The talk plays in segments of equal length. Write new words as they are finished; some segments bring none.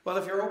Well,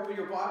 if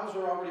your Bibles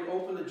are already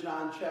open to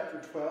John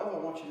chapter 12, I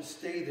want you to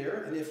stay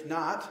there. And if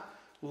not,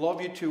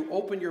 love you to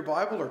open your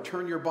Bible or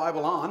turn your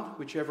Bible on,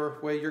 whichever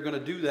way you're going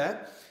to do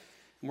that.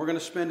 And we're going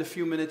to spend a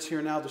few minutes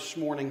here now this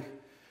morning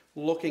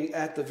looking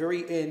at the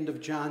very end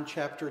of John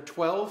chapter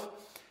 12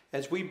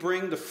 as we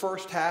bring the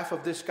first half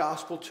of this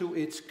gospel to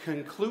its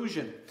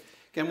conclusion.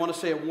 Again, I want to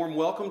say a warm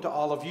welcome to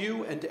all of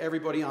you and to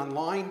everybody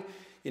online.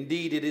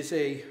 Indeed, it is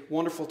a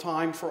wonderful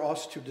time for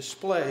us to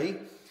display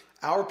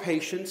our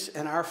patience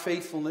and our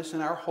faithfulness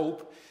and our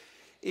hope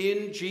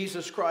in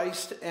Jesus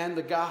Christ and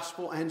the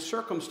gospel and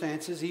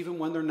circumstances, even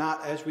when they're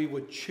not as we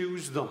would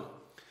choose them.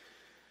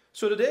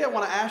 So today I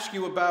want to ask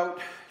you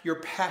about your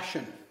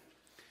passion.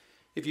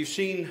 If you've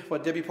seen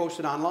what Debbie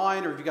posted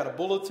online, or if you've got a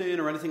bulletin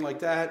or anything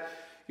like that,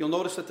 you'll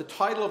notice that the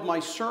title of my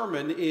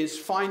sermon is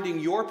Finding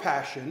Your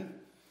Passion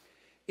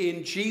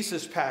in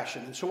Jesus'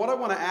 Passion. And so what I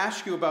want to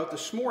ask you about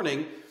this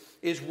morning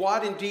is,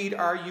 what indeed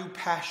are you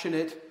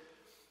passionate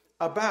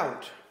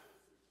about?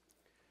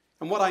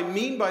 And what I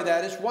mean by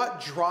that is,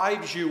 what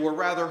drives you, or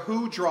rather,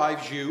 who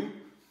drives you?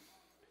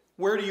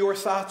 Where do your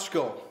thoughts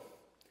go?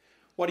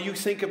 What do you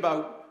think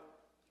about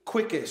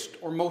quickest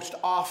or most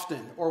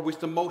often or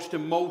with the most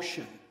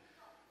emotion?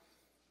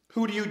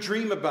 Who do you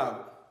dream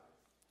about?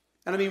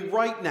 And I mean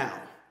right now,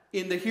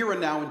 in the here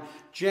and now, in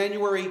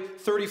January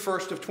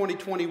 31st of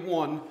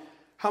 2021,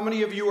 how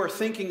many of you are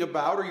thinking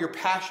about, or you're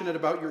passionate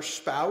about, your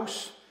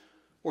spouse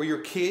or your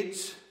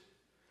kids,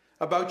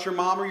 about your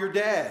mom or your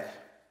dad,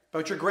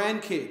 about your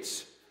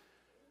grandkids?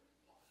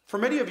 For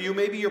many of you,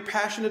 maybe you're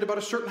passionate about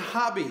a certain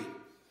hobby.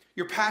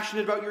 You're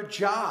passionate about your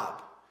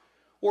job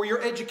or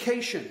your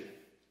education.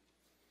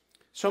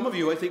 Some of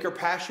you, I think, are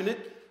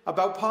passionate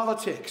about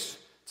politics.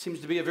 It seems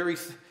to be a very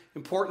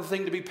important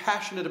thing to be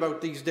passionate about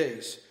these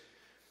days.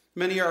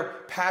 Many are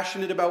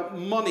passionate about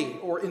money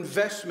or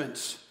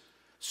investments.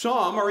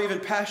 Some are even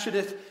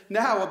passionate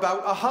now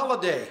about a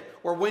holiday,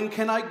 or when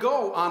can I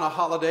go on a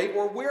holiday,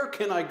 or where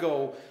can I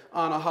go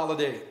on a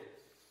holiday.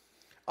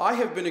 I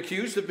have been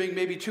accused of being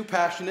maybe too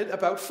passionate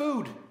about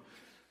food.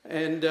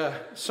 And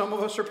some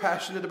of us are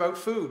passionate about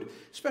food,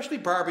 especially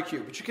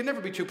barbecue, but you can never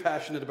be too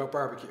passionate about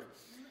barbecue.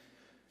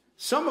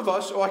 Some of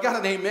us, I got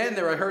an amen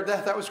there, I heard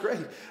that, that was great.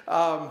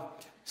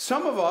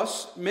 Some of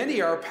us,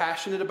 many are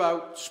passionate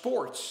about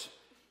sports,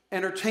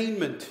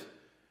 entertainment,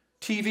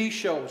 TV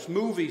shows,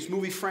 movies,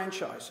 movie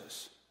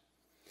franchises.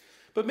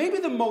 But maybe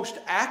the most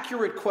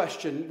accurate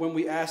question when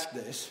we ask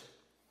this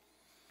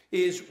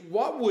is,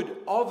 what would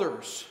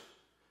others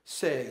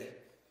say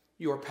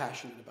you're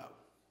passionate about?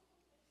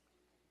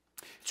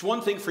 It's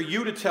one thing for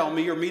you to tell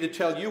me or me to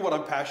tell you what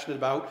I'm passionate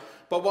about,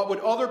 but what would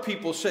other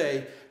people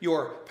say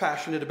you're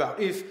passionate about?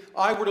 If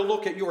I were to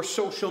look at your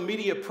social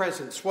media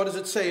presence, what does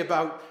it say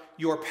about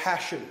your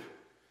passion?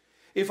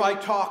 If I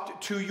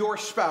talked to your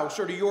spouse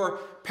or to your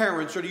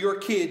parents or to your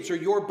kids or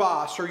your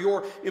boss or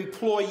your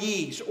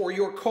employees or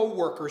your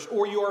co-workers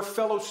or your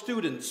fellow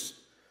students,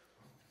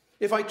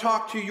 if I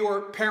talk to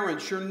your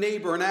parents, your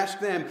neighbor, and ask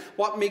them,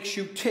 what makes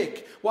you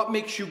tick? What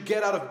makes you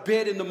get out of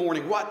bed in the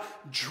morning? What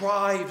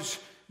drives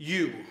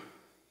you?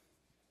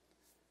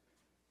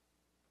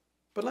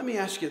 But let me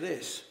ask you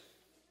this.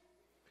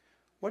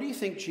 What do you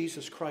think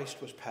Jesus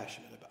Christ was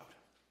passionate about?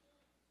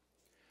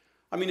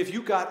 I mean, if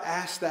you got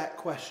asked that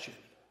question,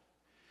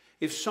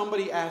 if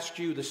somebody asked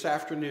you this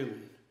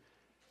afternoon,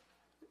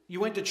 you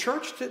went to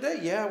church today?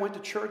 Yeah, I went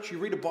to church. You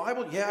read a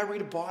Bible? Yeah, I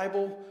read a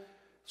Bible.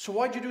 So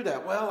why'd you do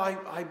that? Well,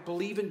 I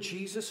believe in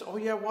Jesus. Oh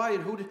yeah, why?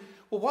 And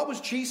what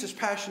was Jesus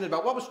passionate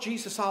about? What was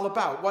Jesus all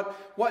about?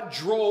 What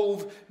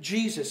drove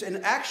Jesus?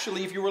 And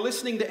actually, if you were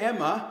listening to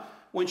Emma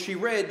when she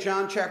read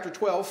John chapter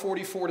 12,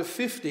 44 to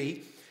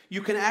 50,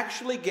 you can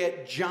actually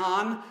get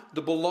John,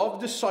 the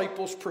beloved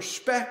disciple's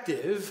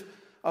perspective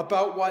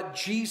about what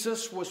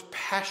Jesus was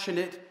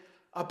passionate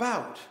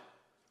about.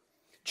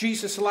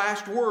 Jesus'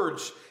 last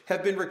words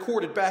have been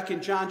recorded back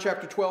in John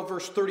chapter 12,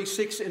 verse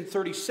 36 and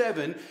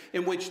 37,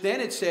 in which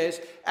then it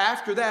says,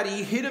 after that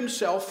he hid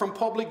himself from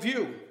public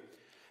view.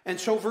 And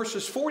so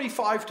verses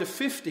 45 to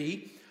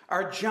 50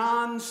 are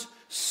John's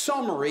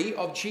summary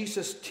of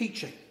Jesus'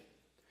 teaching.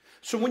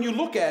 So when you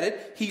look at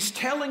it, he's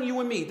telling you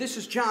and me, this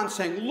is John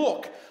saying,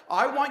 look,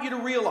 I want you to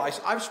realize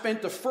I've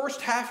spent the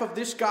first half of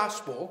this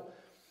gospel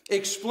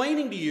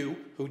explaining to you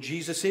who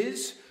Jesus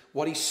is,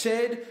 what he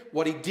said,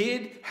 what he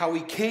did, how he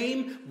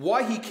came,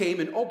 why he came.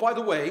 And oh, by the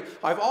way,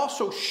 I've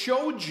also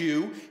showed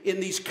you in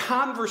these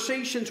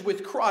conversations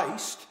with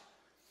Christ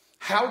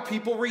how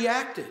people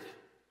reacted.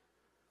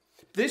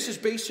 This is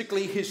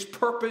basically his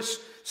purpose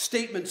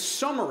statement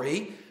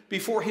summary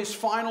before his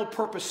final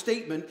purpose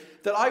statement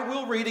that I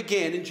will read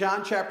again in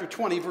John chapter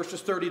 20,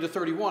 verses 30 to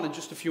 31 in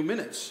just a few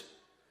minutes.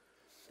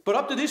 But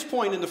up to this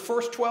point in the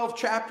first 12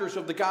 chapters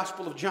of the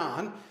Gospel of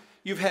John,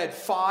 you've had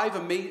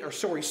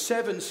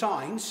 7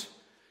 signs.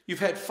 You've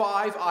had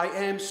 5 I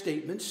am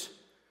statements.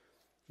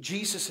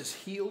 Jesus has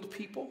healed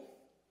people.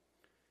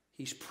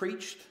 He's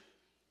preached.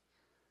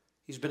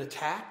 He's been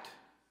attacked.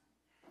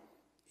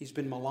 He's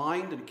been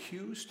maligned and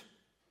accused.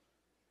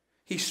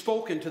 He's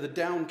spoken to the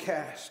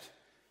downcast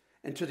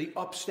and to the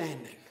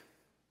upstanding.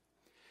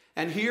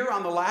 And here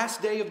on the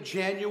last day of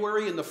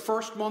January in the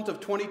first month of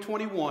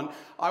 2021,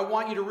 I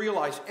want you to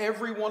realize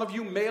every one of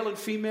you, male and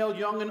female,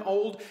 young and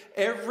old,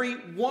 every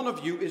one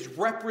of you is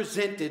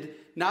represented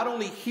not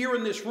only here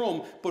in this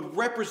room, but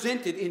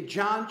represented in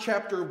John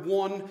chapter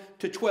 1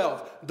 to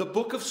 12. The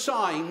book of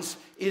signs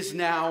is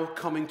now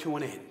coming to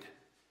an end.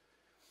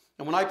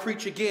 And when I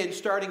preach again,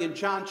 starting in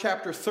John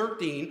chapter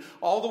 13,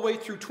 all the way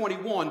through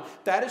 21,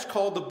 that is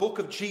called the book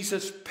of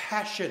Jesus'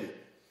 Passion.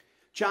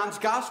 John's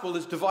gospel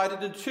is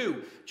divided into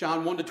two.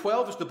 John 1 to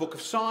 12 is the book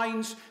of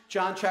signs.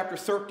 John chapter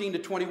 13 to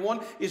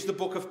 21 is the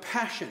book of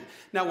passion.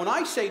 Now, when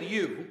I say to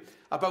you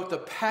about the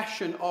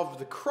passion of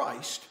the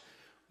Christ,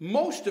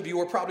 most of you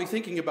are probably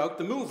thinking about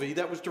the movie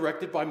that was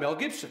directed by Mel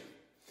Gibson.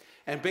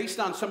 And based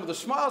on some of the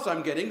smiles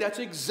I'm getting, that's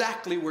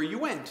exactly where you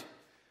went.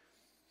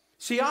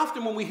 See,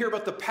 often when we hear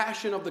about the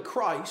passion of the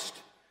Christ,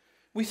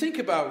 we think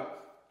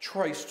about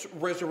Christ's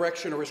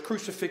resurrection or his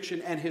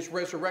crucifixion and his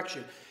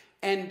resurrection.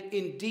 And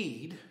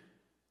indeed,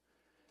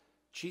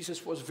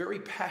 Jesus was very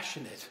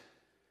passionate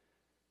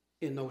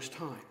in those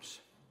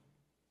times.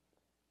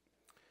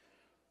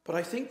 But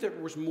I think there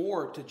was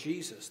more to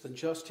Jesus than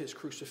just his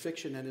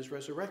crucifixion and his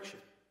resurrection.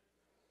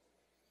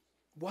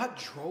 What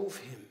drove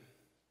him?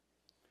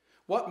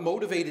 What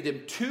motivated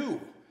him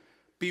to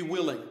be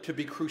willing to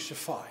be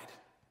crucified?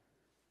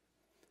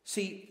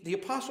 See, the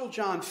Apostle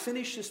John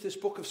finishes this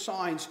book of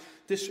signs,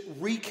 this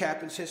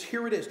recap, and says,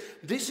 here it is.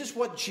 This is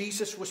what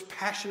Jesus was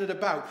passionate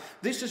about.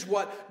 This is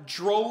what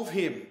drove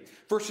him.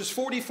 Verses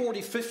 44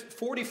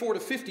 to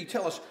 50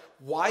 tell us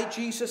why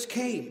Jesus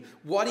came,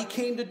 what he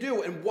came to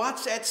do, and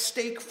what's at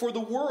stake for the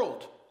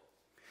world.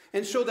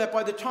 And so that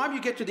by the time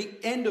you get to the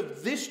end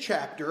of this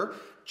chapter,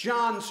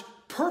 John's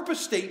purpose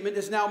statement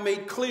is now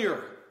made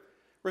clear.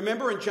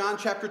 Remember in John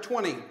chapter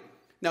 20,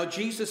 now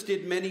Jesus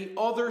did many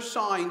other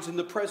signs in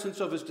the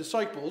presence of his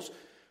disciples,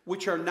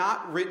 which are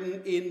not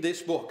written in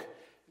this book.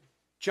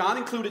 John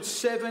included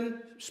 7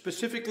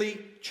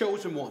 specifically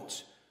chosen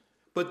ones.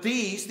 But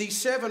these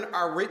 7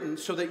 are written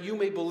so that you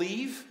may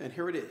believe, and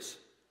here it is,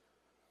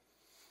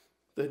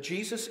 that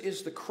Jesus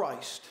is the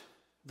Christ,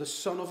 the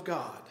Son of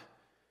God,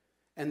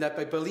 and that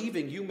by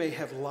believing you may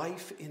have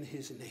life in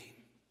his name.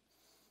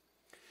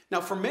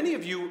 Now, for many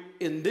of you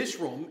in this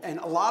room, and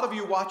a lot of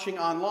you watching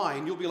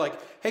online, you'll be like,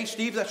 hey,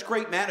 Steve, that's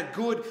great, man. A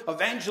good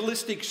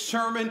evangelistic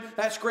sermon.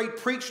 That's great.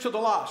 Preach to the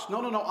lost.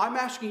 No. I'm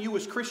asking you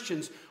as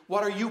Christians,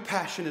 what are you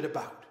passionate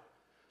about?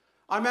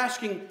 I'm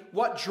asking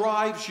what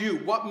drives you?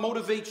 What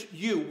motivates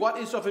you? What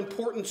is of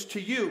importance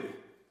to you?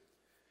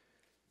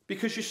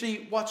 Because you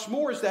see, what's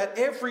more is that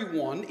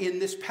everyone in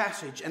this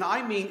passage, and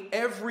I mean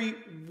every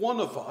one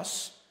of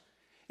us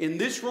in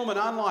this room and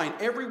online,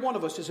 every one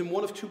of us is in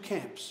one of two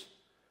camps.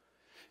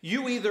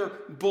 You either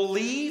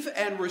believe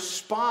and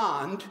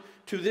respond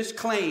to this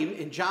claim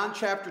in John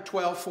chapter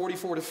 12,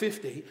 44 to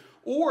 50,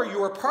 or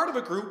you are part of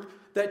a group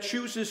that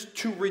chooses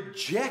to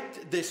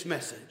reject this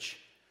message.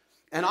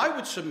 And I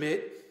would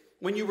submit,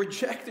 when you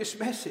reject this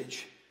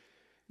message,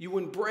 you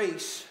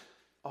embrace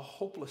a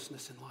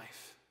hopelessness in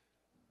life.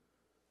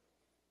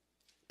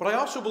 But I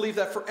also believe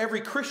that for every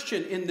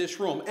Christian in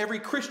this room, every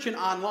Christian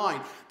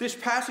online, this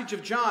passage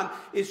of John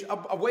is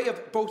a way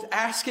of both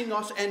asking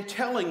us and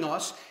telling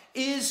us,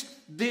 is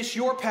this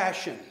your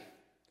passion?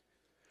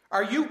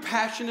 Are you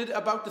passionate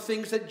about the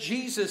things that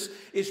Jesus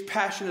is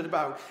passionate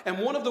about? And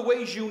one of the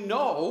ways you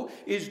know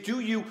is, do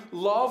you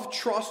love,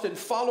 trust, and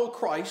follow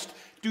Christ?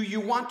 Do you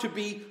want to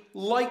be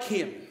like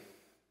him?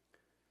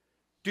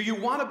 Do you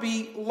want to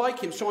be like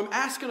him? So I'm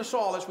asking us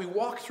all as we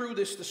walk through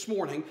this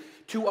morning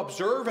to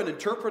observe and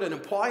interpret and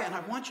apply, and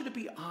I want you to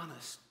be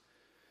honest.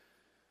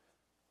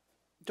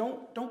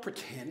 Don't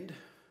pretend.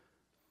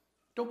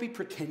 Don't be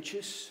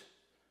pretentious.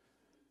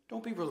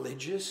 Don't be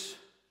religious.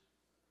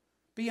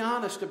 Be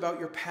honest about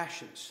your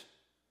passions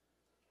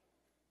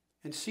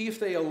and see if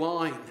they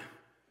align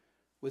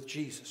with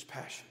Jesus'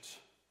 passions.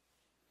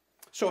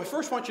 So I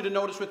first want you to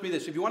notice with me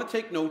this. If you want to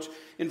take notes,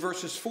 in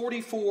verses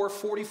 44,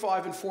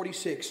 45, and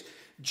 46,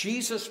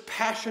 Jesus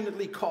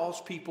passionately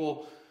calls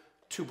people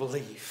to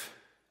believe.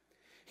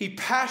 He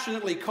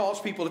passionately calls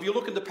people. If you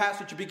look in the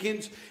passage, it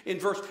begins in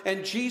verse,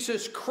 and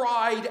Jesus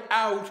cried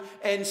out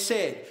and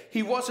said.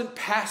 He wasn't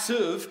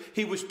passive,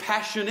 he was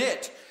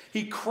passionate.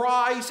 He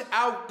cries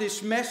out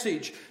this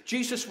message.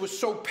 Jesus was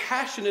so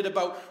passionate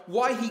about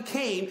why he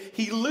came,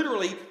 he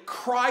literally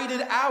cried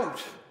it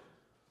out.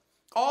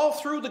 All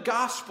through the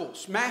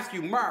Gospels,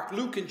 Matthew, Mark,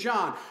 Luke, and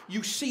John,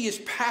 you see his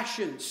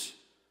passions.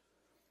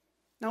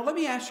 Now let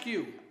me ask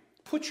you,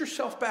 put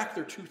yourself back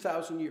there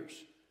 2,000 years.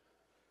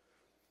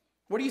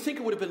 What do you think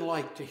it would have been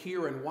like to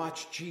hear and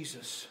watch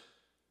Jesus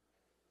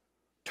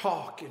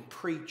talk and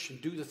preach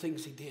and do the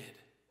things he did?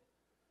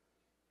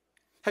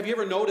 Have you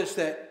ever noticed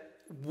that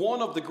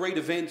one of the great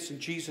events in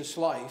Jesus'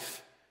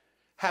 life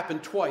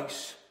happened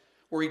twice,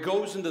 where he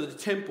goes into the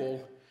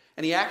temple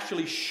and he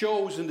actually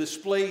shows and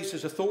displays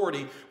his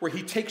authority, where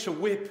he takes a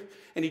whip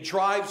and he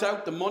drives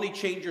out the money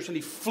changers and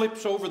he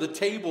flips over the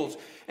tables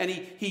and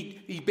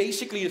he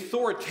basically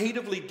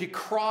authoritatively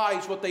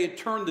decries what they had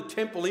turned the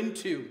temple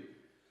into?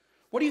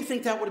 What do you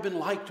think that would have been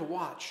like to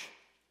watch?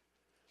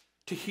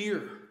 to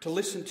hear, to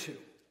listen to.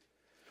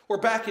 Or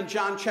back in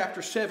John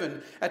chapter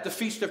 7 at the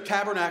Feast of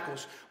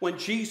Tabernacles, when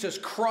Jesus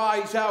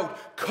cries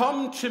out,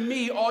 "Come to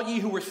me, all ye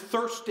who are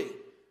thirsty."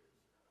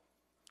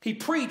 He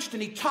preached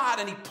and he taught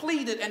and he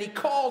pleaded and he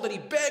called and he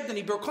begged and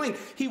he proclaimed.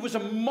 He was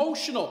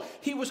emotional.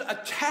 He was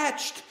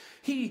attached.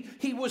 He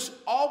was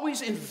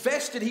always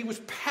invested. He was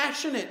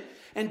passionate.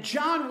 And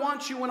John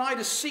wants you and I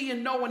to see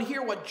and know and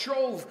hear what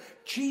drove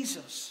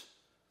Jesus.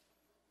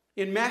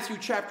 In Matthew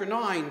chapter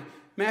 9,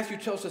 Matthew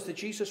tells us that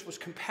Jesus was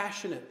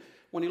compassionate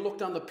when he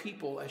looked on the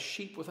people as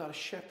sheep without a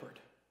shepherd.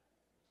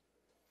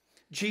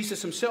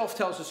 Jesus himself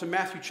tells us in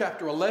Matthew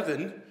chapter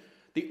 11,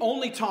 the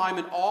only time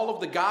in all of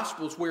the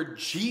Gospels where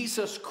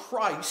Jesus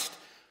Christ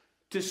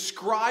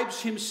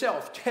describes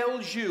himself,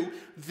 tells you,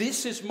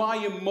 "This is my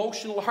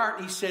emotional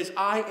heart." He says,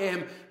 "I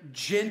am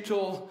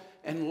gentle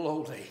and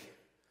lowly.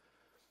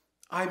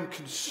 I'm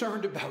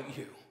concerned about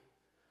you."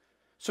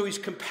 So he's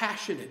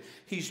compassionate,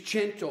 he's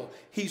gentle,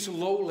 he's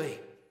lowly.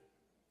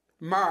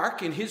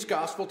 Mark, in his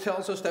gospel,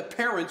 tells us that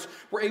parents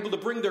were able to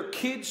bring their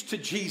kids to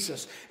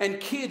Jesus, and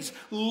kids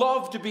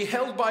loved to be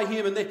held by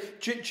him, and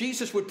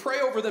Jesus would pray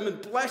over them and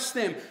bless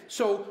them.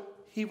 So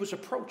he was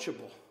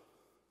approachable.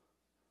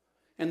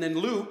 And then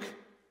Luke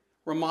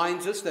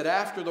reminds us that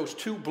after those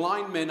two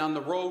blind men on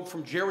the road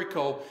from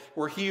Jericho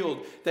were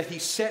healed, that he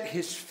set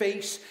his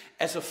face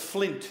as a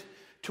flint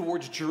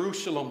towards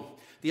Jerusalem.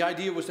 The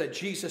idea was that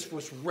Jesus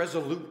was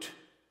resolute.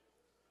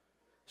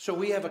 So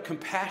we have a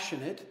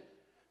compassionate,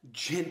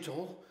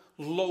 gentle,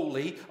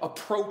 lowly,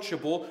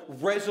 approachable,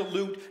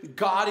 resolute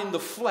God in the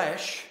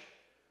flesh.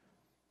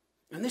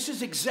 And this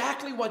is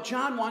exactly what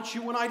John wants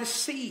you and I to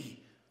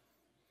see.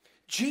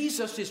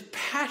 Jesus is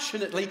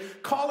passionately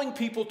calling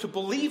people to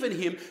believe in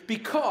him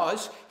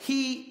because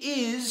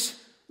he is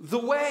the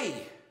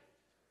way.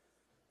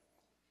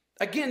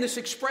 Again, this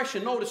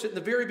expression, notice it in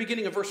the very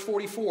beginning of verse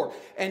 44.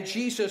 And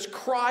Jesus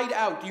cried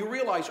out. Do you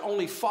realize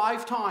only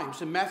 5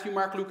 times in Matthew,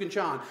 Mark, Luke, and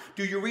John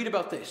do you read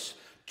about this?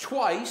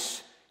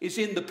 Twice is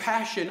in the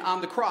passion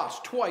on the cross.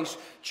 Twice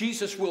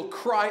Jesus will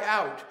cry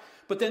out.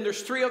 But then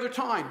there's 3 other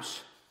times.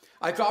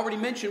 I've already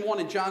mentioned one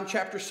in John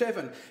chapter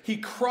 7. He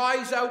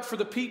cries out for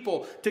the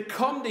people to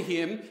come to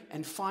him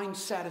and find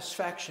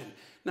satisfaction.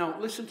 Now,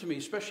 listen to me,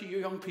 especially you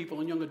young people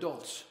and young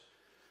adults.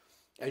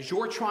 As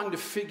you're trying to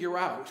figure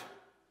out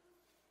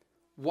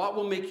what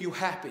will make you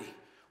happy,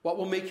 what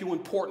will make you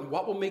important,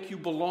 what will make you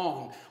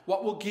belong,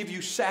 what will give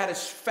you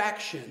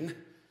satisfaction,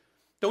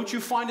 don't you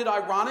find it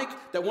ironic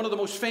that one of the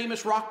most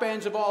famous rock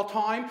bands of all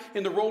time,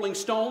 in the Rolling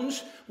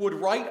Stones, would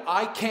write,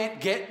 "I can't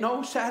get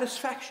no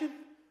satisfaction"?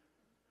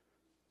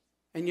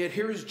 And yet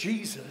here is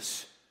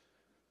Jesus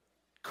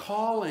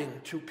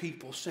calling to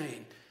people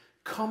saying,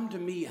 "Come to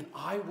me and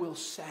I will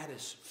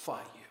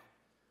satisfy you.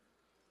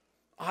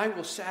 I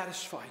will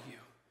satisfy you."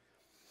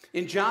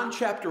 In John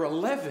chapter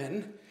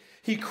 11,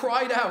 he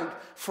cried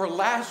out for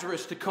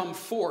Lazarus to come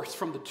forth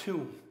from the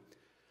tomb.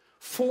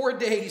 4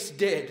 days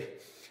dead.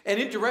 And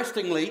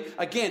interestingly,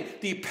 again,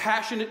 the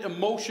passionate,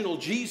 emotional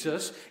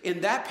Jesus,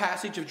 in that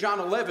passage of John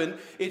 11,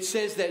 it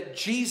says that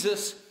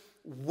Jesus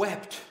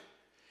wept.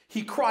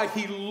 He cried.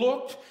 He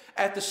looked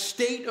at the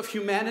state of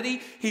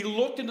humanity. He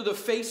looked into the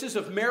faces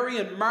of Mary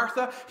and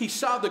Martha. He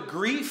saw the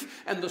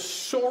grief and the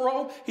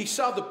sorrow. He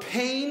saw the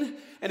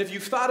pain. And if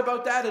you've thought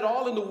about that at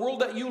all in the world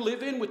that you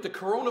live in with the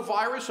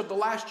coronavirus of the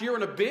last year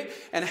and a bit,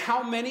 and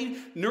how many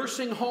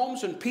nursing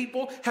homes and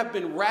people have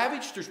been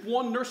ravaged. There's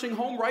one nursing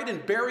home right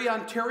in Barrie,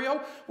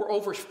 Ontario, where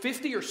over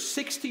 50 or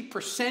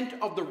 60%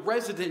 of the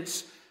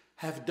residents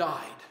have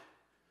died.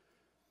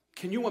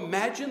 Can you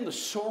imagine the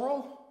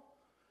sorrow?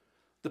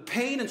 The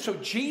pain. And so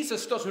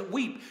Jesus doesn't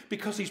weep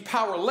because he's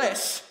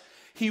powerless.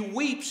 He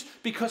weeps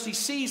because he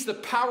sees the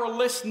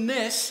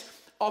powerlessness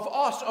of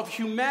us, of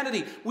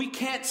humanity. We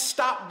can't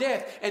stop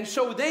death. And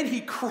so then he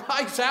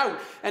cries out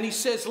and he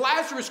says,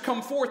 "Lazarus,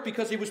 come forth,"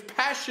 because he was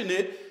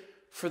passionate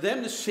for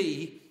them to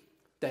see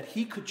that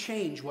he could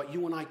change what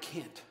you and I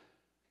can't.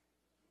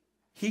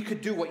 He could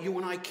do what you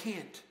and I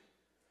can't.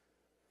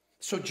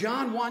 So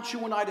John wants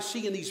you and I to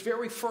see in these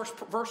very first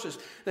verses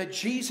that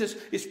Jesus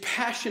is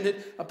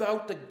passionate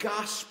about the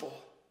gospel.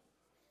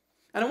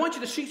 And I want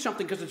you to see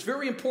something because it's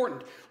very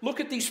important. Look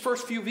at these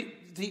first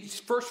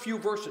few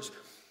verses.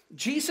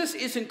 Jesus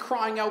isn't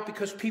crying out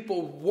because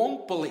people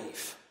won't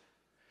believe.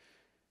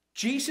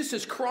 Jesus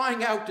is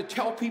crying out to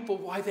tell people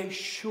why they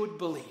should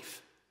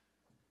believe.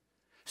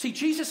 See,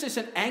 Jesus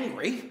isn't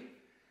angry.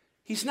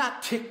 He's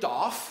not ticked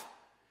off.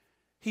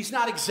 He's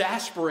not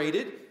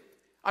exasperated.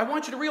 I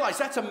want you to realize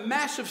that's a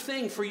massive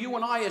thing for you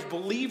and I as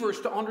believers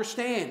to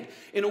understand.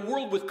 In a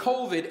world with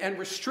COVID and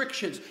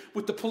restrictions,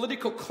 with the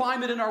political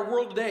climate in our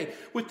world today,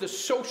 with the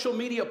social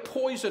media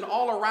poison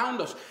all around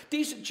us,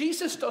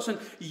 Jesus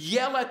doesn't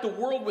yell at the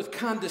world with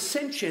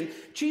condescension.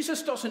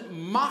 Jesus doesn't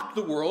mock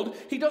the world.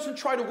 He doesn't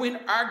try to win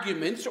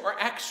arguments or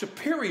act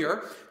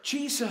superior.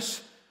 Jesus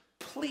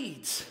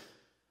pleads.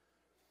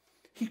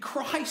 He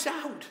cries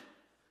out.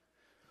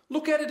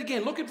 Look at it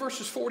again. Look at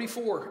verses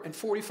 44 and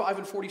 45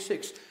 and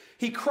 46.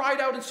 He cried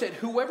out and said,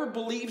 whoever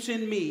believes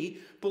in me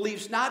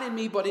believes not in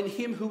me, but in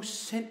him who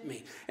sent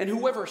me. And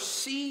whoever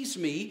sees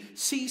me,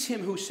 sees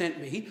him who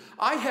sent me.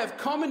 I have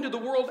come into the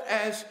world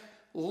as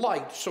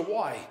light. So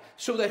why?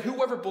 So that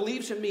whoever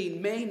believes in me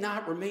may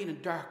not remain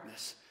in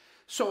darkness.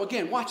 So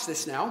again, watch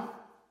this now.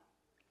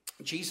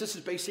 Jesus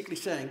is basically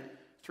saying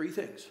three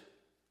things.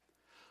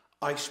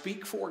 I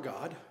speak for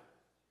God,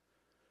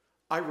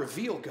 I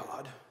reveal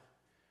God,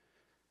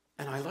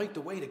 and I light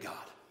the way to God.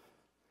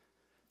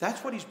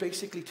 That's what he's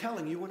basically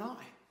telling you and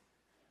I.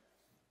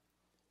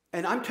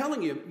 And I'm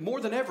telling you,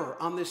 more than ever,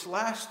 on this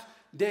last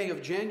day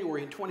of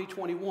January in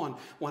 2021,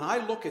 when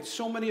I look at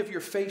so many of your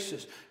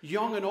faces,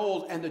 young and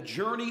old, and the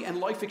journey and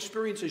life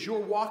experiences you're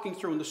walking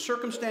through and the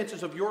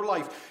circumstances of your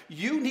life,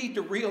 you need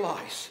to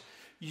realize,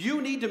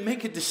 you need to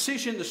make a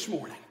decision this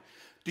morning.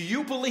 Do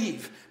you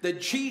believe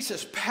that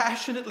Jesus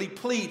passionately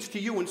pleads to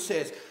you and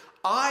says,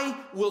 I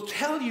will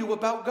tell you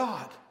about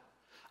God.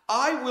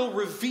 I will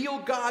reveal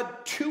God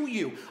to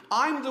you.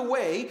 I'm the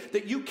way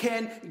that you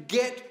can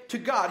get to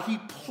God. He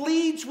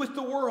pleads with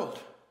the world.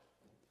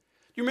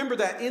 You remember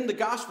that in the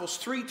Gospels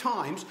 3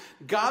 times,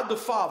 God the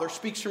Father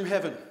speaks from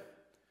heaven.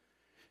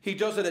 He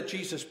does it at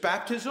Jesus'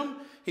 baptism.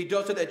 He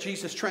does it at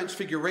Jesus'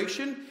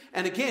 transfiguration.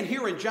 And again,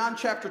 here in John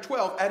chapter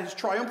 12, at his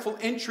triumphal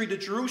entry to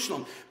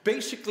Jerusalem,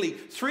 basically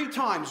 3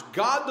 times,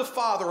 God the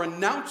Father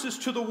announces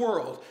to the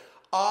world,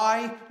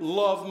 I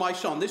love my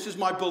Son. This is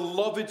my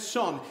beloved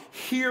Son.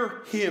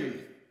 Hear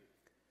him.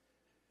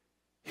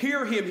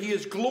 Hear him. He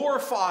is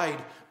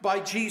glorified by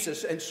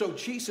Jesus. And so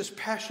Jesus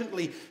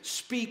passionately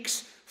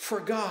speaks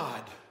for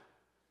God.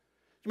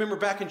 Remember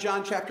back in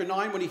John chapter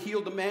 9 when he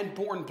healed the man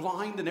born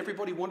blind and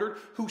everybody wondered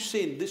who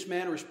sinned, this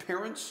man or his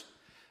parents?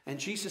 And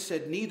Jesus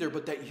said, neither,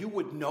 but that you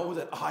would know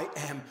that I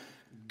am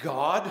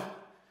God.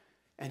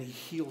 And he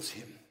heals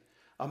him.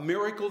 A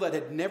miracle that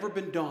had never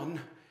been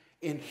done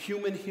in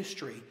human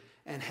history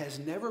and has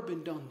never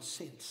been done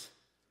since.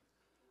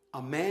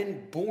 A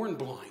man born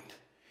blind,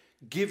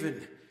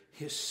 given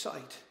his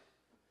sight.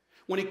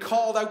 When he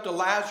called out to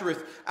Lazarus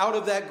out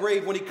of that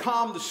grave, when he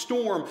calmed the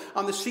storm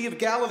on the Sea of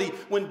Galilee,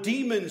 when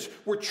demons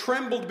were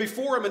trembled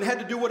before him and had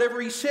to do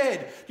whatever he said.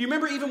 Do you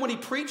remember even when he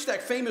preached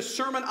that famous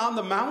Sermon on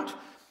the Mount?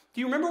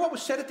 Do you remember what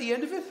was said at the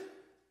end of it?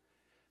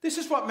 This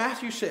is what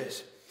Matthew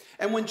says.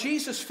 And when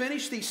Jesus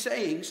finished these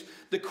sayings,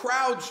 the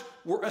crowds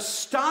were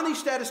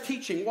astonished at his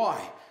teaching.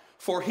 Why?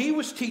 For he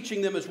was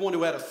teaching them as one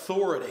who had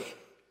authority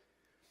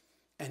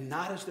and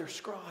not as their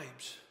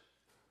scribes.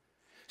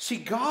 See,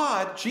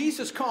 God,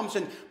 Jesus comes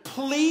and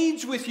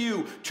pleads with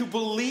you to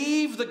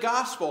believe the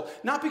gospel,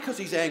 not because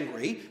he's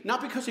angry,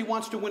 not because he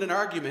wants to win an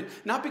argument,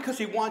 not because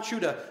he wants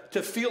you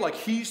to feel like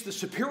he's the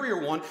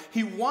superior one.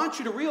 He wants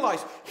you to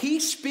realize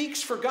he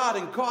speaks for God,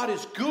 and God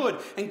is good,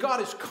 and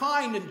God is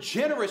kind and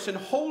generous and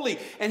holy,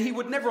 and he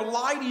would never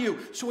lie to you.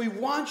 So he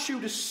wants you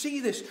to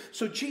see this.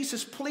 So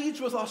Jesus pleads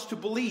with us to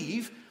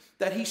believe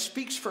that he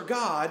speaks for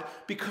God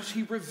because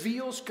he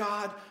reveals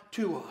God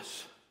to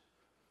us.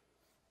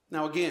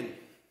 Now again,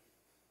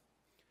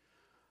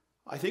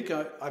 I think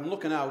I'm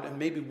looking out, and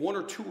maybe 1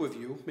 or 2 of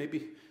you,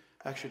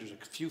 actually there's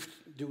a few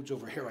dudes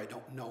over here I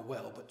don't know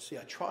well, but see,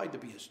 I tried to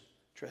be as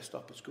dressed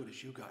up as good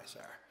as you guys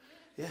are.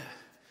 Yeah.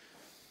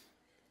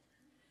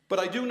 But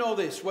I do know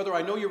this, whether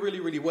I know you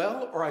really, really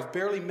well or I've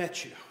barely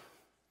met you,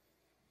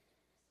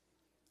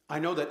 I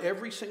know that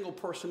every single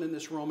person in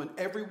this room and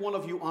every one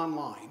of you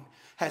online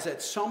has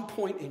at some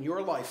point in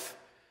your life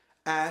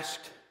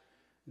asked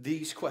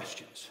these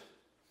questions.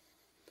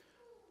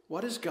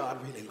 What is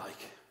God really like?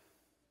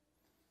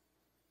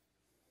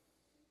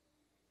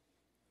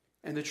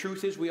 And the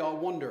truth is, we all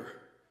wonder,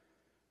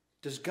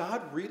 does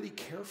God really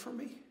care for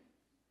me?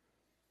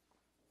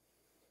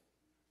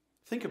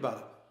 Think about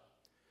it.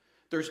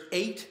 There's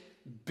 8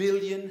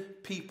 billion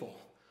people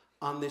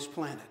on this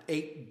planet.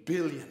 8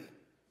 billion.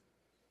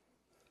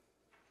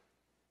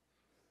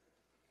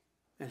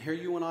 And here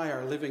you and I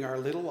are living our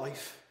little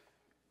life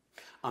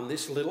on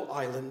this little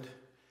island,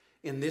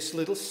 in this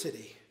little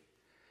city.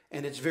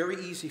 And it's very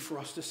easy for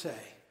us to say,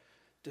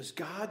 does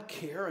God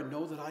care and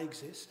know that I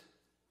exist?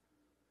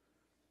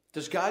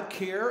 Does God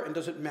care and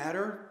does it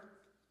matter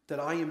that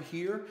I am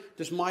here?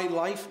 Does my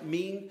life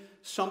mean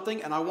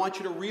something? And I want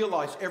you to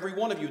realize, every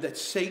one of you, that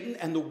Satan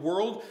and the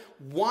world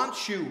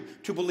wants you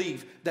to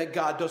believe that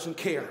God doesn't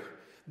care.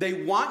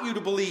 They want you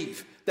to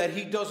believe that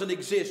he doesn't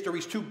exist or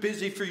he's too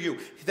busy for you.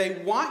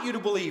 They want you to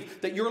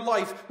believe that your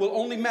life will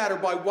only matter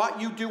by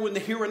what you do in the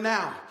here and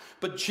now.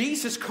 But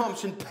Jesus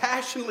comes and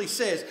passionately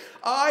says,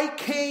 I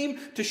came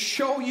to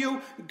show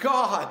you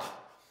God.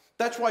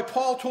 That's why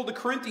Paul told the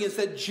Corinthians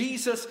that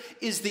Jesus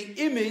is the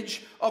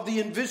image of the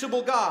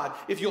invisible God.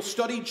 If you'll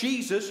study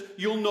Jesus,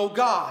 you'll know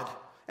God.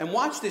 And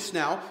watch this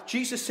now.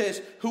 Jesus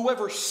says,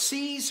 whoever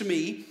sees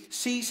me,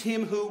 sees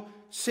him who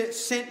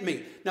sent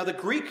me. Now the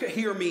Greek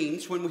here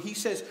means, when he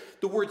says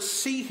the word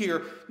see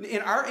here,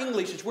 in our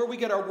English, it's where we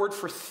get our word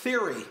for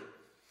theory,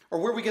 or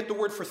where we get the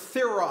word for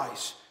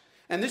theorize.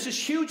 And this is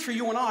huge for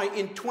you and I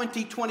in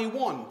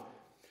 2021.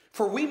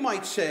 For we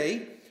might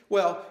say,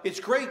 Well, it's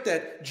great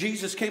that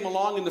Jesus came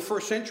along in the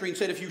first century and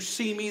said, if you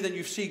see me, then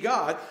you see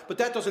God. But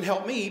that doesn't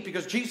help me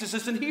because Jesus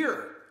isn't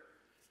here.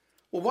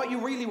 Well, what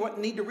you really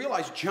need to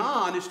realize,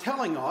 John is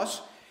telling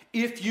us,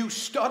 if you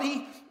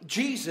study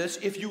Jesus,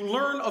 if you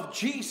learn of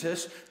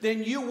Jesus,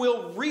 then you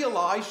will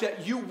realize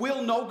that you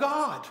will know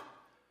God.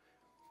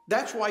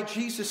 That's why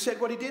Jesus said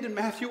what he did in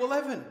Matthew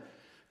 11.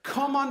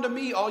 Come unto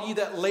me, all ye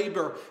that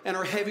labor and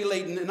are heavy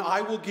laden, and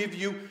I will give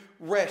you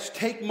rest.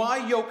 Take my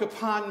yoke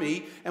upon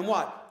me and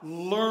what?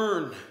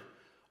 Learn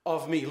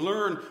of me.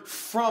 Learn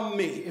from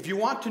me. If you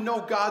want to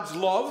know God's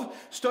love,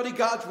 study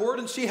God's word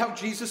and see how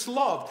Jesus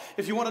loved.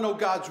 If you want to know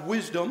God's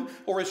wisdom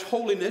or his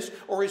holiness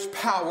or his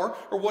power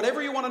or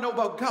whatever you want to know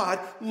about God,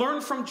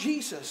 learn from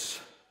Jesus.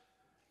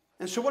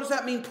 And so what does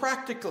that mean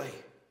practically?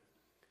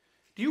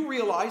 Do you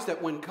realize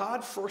that when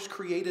God first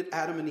created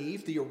Adam and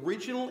Eve, the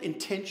original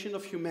intention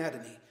of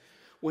humanity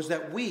was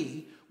that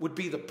we would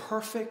be the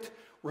perfect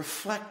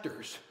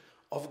reflectors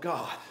of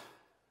God?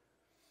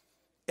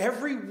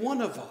 Every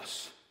one of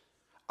us,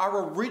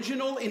 our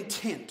original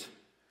intent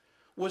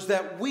was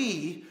that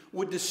we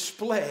would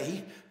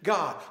display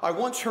God. I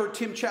once heard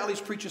Tim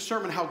Challies preach a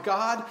sermon how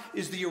God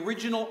is the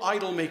original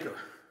idol maker.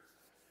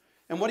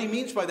 And what he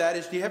means by that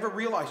is, do you ever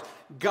realize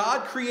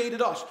God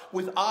created us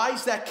with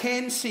eyes that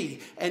can see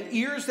and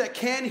ears that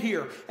can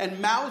hear and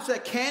mouths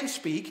that can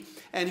speak,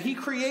 and he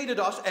created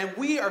us and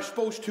we are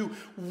supposed to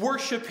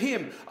worship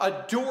him,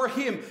 adore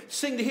him,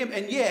 sing to him,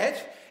 and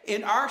yet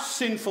in our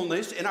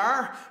sinfulness, in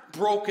our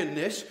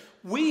brokenness,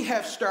 we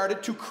have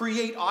started to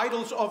create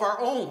idols of our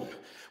own.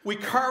 We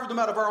carve them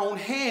out of our own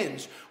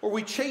hands, or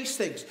we chase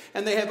things,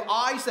 and they have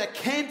eyes that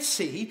can't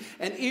see,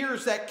 and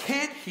ears that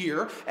can't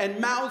hear, and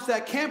mouths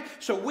that can't.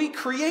 So we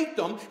create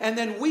them, and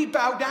then we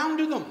bow down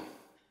to them.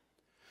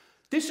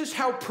 This is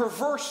how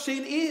perverse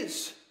sin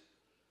is.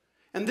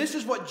 And this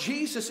is what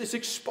Jesus is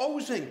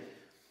exposing.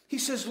 He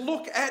says,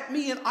 look at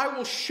me, and I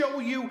will show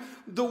you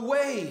the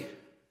way.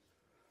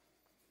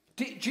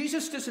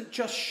 Jesus doesn't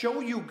just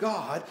show you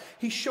God,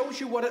 he shows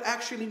you what it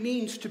actually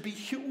means to be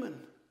human.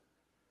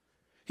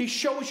 He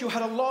shows you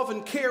how to love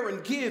and care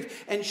and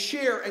give and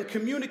share and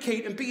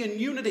communicate and be in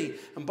unity.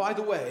 And by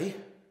the way,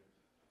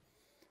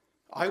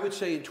 I would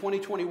say in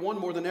 2021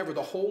 more than ever,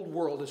 the whole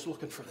world is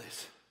looking for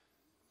this.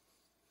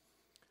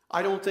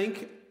 I don't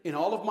think in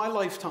all of my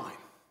lifetime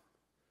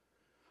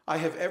I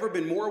have ever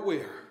been more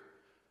aware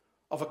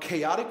of a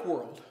chaotic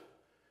world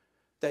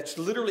that's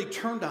literally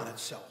turned on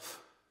itself.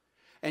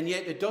 And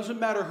yet it doesn't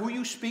matter who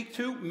you speak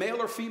to,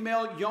 male or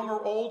female, young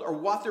or old, or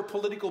what their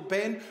political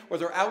bend, or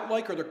their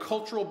outlook, or their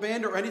cultural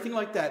bend, or anything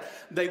like that.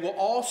 They will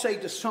all say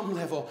to some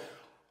level,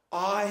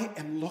 I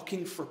am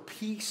looking for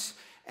peace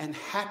and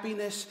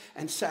happiness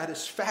and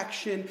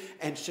satisfaction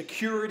and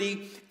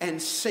security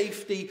and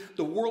safety.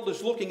 The world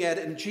is looking at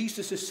it, and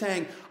Jesus is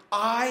saying,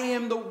 I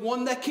am the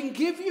one that can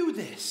give you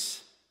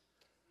this.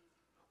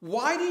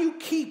 Why do you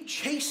keep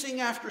chasing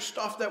after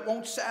stuff that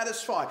won't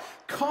satisfy?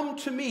 Come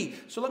to me.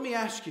 So let me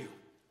ask you,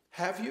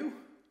 have you?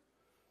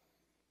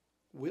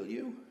 Will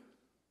you?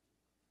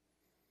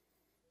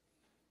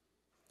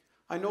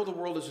 I know the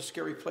world is a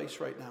scary place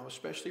right now,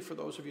 especially for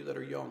those of you that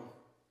are young.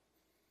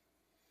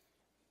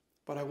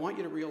 But I want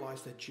you to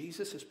realize that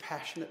Jesus is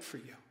passionate for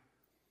you.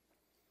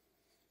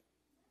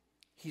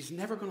 He's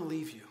never going to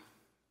leave you.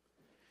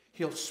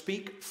 He'll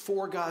speak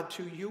for God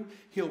to you.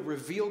 He'll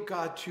reveal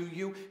God to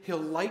you. He'll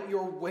light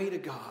your way to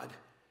God.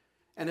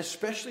 And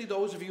especially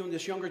those of you in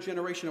this younger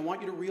generation, I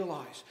want you to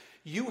realize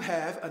you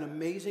have an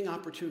amazing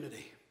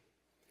opportunity.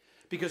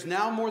 Because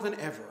now more than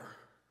ever,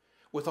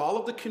 with all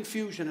of the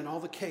confusion and all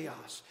the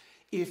chaos,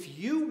 if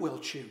you will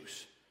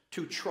choose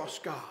to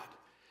trust God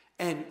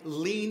and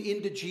lean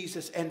into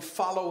Jesus and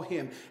follow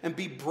him and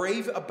be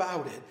brave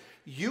about it,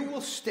 you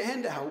will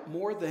stand out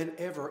more than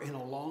ever in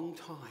a long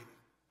time.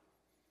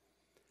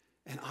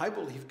 And I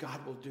believe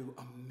God will do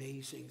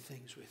amazing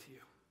things with you.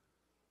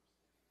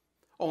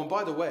 Oh, and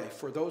by the way,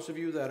 for those of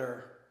you that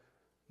are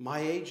my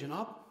age and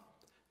up,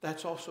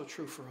 that's also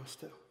true for us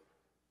too.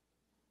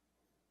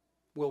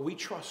 Will we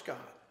trust God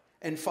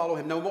and follow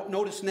him? Now,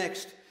 notice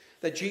next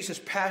that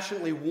Jesus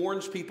passionately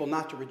warns people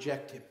not to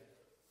reject him.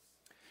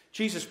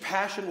 Jesus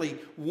passionately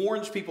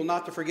warns people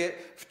not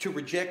to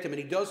reject him, and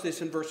he does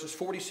this in verses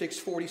 46,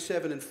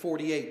 47, and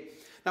 48.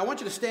 Now, I want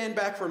you to stand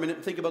back for a minute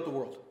and think about the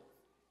world.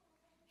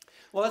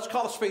 Well, let's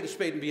call a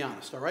spade and be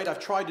honest, all right?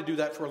 I've tried to do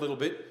that for a little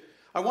bit.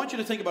 I want you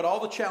to think about all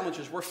the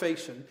challenges we're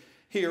facing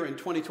here in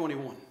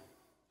 2021.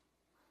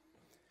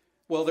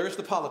 Well, there's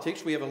the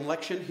politics. We have an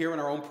election here in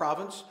our own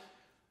province.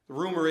 The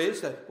rumor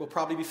is that we'll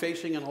probably be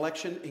facing an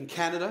election in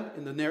Canada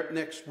in the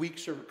next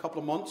weeks or a couple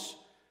of months.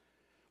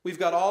 We've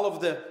got all of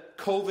the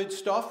COVID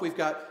stuff. We've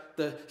got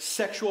the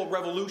sexual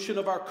revolution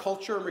of our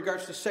culture in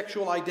regards to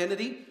sexual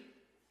identity,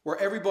 where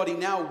everybody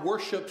now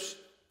worships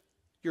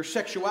your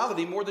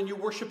sexuality more than you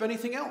worship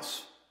anything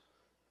else.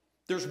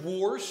 There's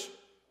wars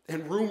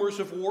and rumors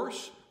of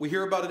wars. We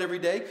hear about it every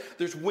day.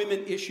 There's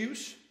women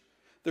issues.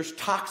 There's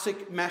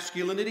toxic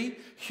masculinity,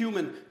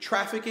 human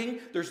trafficking,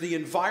 there's the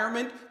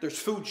environment, there's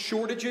food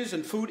shortages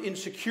and food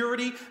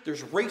insecurity,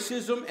 there's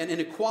racism and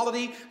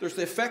inequality, there's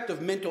the effect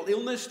of mental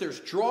illness, there's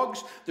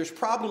drugs, there's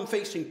problem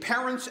facing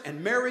parents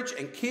and marriage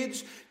and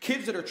kids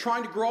that are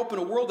trying to grow up in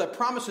a world that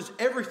promises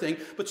everything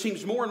but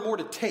seems more and more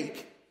to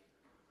take.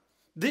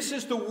 This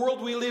is the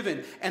world we live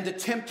in, and the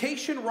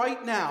temptation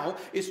right now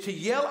is to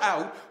yell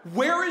out,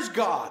 where is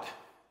God?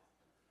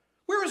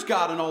 Where is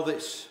God in all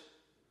this?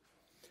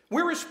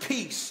 Where is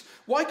peace?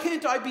 Why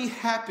can't I be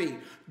happy?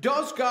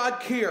 Does God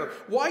care?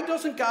 Why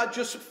doesn't God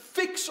just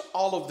fix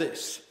all of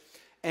this?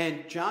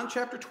 And John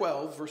chapter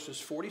 12,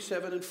 verses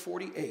 47 and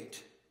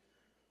 48,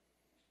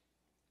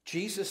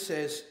 Jesus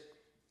says,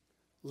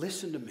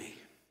 listen to me.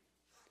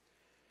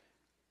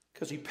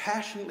 Because he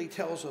passionately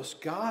tells us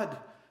God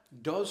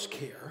does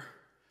care.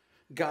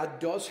 God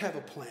does have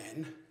a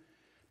plan.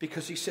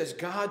 Because he says,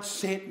 God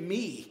sent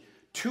me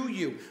to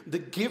you, the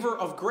giver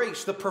of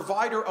grace, the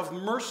provider of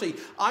mercy.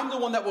 I'm the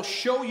one that will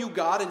show you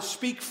God and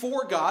speak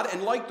for God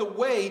and light the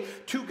way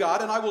to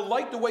God, and I will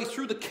light the way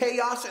through the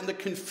chaos and the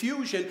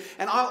confusion,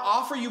 and I'll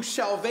offer you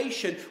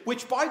salvation,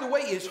 which, by the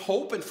way, is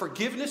hope and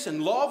forgiveness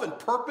and love and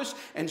purpose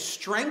and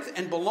strength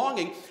and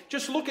belonging.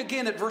 Just look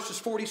again at verses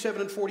 47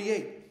 and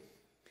 48.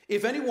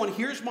 If anyone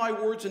hears my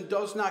words and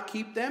does not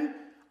keep them,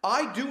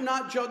 I do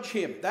not judge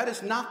him. That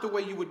is not the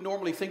way you would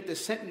normally think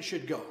this sentence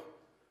should go.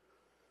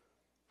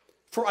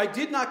 For I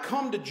did not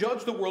come to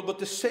judge the world, but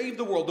to save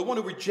the world. The one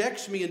who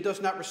rejects me and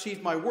does not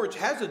receive my words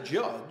has a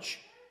judge.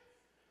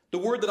 The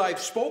word that I have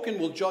spoken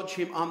will judge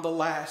him on the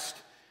last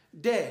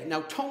day.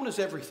 Now, tone is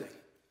everything.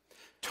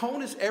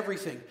 Tone is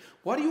everything.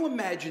 What do you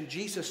imagine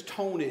Jesus'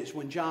 tone is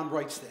when John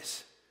writes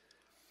this?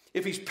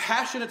 If he's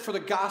passionate for the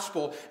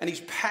gospel and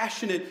he's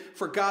passionate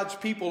for God's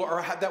people,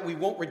 or that we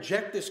won't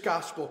reject this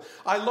gospel.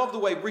 I love the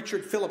way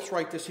Richard Phillips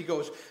writes this. He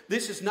goes,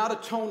 this is not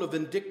a tone of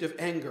vindictive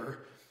anger,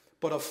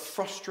 but of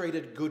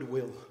frustrated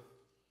goodwill.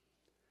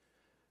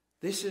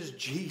 This is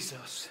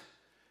Jesus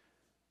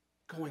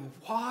going,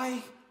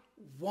 why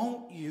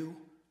won't you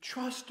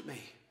trust me?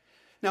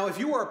 Now, if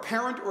you are a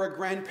parent or a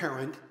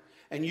grandparent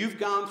and you've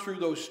gone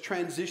through those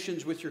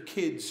transitions with your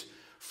kids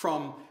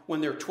from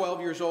when they're 12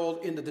 years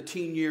old into the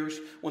teen years,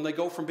 when they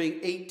go from being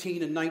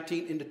 18 and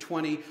 19 into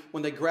 20,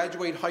 when they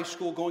graduate high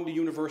school going to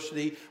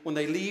university, when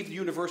they leave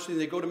university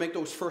and they go to make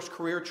those first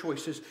career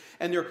choices,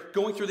 and they're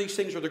going through these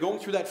things, or they're going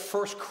through that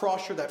first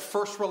crush or that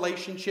first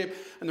relationship,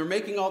 and they're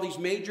making all these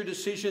major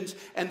decisions,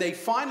 and they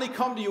finally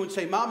come to you and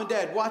say, Mom and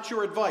Dad, what's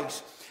your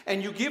advice?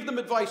 And you give them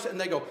advice, and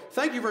they go,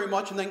 thank you very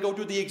much, and then go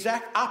do the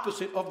exact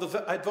opposite of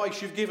the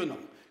advice you've given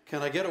them.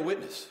 Can I get a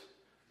witness?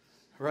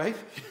 Right?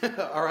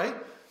 All right?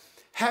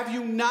 Have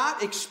you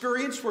not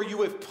experienced where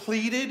you have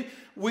pleaded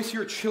with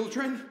your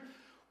children?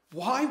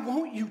 Why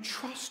won't you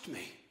trust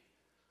me?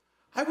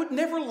 I would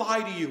never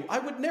lie to you. I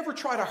would never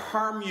try to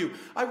harm you.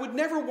 I would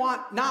never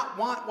not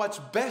want what's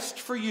best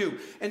for you.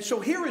 And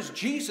so here is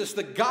Jesus,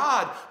 the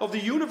God of the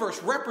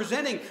universe,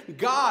 representing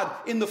God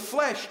in the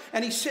flesh.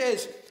 And he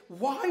says,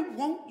 why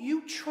won't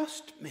you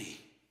trust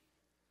me?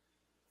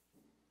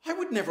 I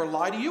would never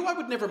lie to you. I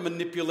would never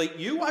manipulate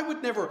you. I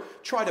would never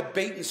try to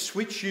bait and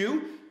switch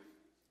you.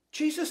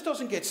 Jesus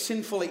doesn't get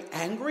sinfully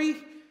angry.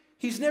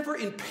 He's never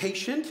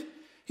impatient.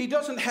 He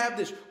doesn't have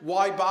this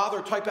why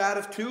bother type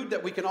attitude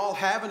that we can all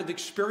have and have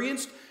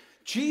experienced.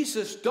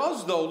 Jesus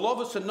does, though, love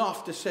us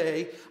enough to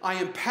say, I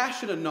am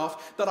passionate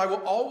enough that I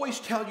will always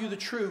tell you the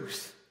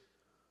truth.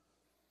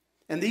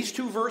 And these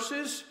two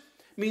verses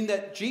mean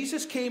that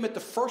Jesus came at the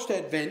first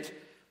advent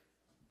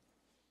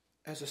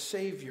as a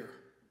savior,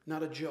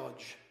 not a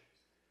judge.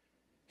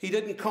 He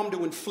didn't come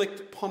to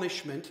inflict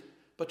punishment,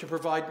 but to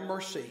provide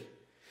mercy.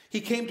 He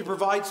came to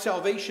provide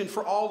salvation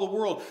for all the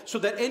world so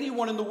that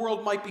anyone in the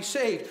world might be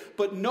saved.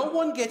 But no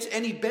one gets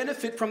any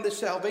benefit from this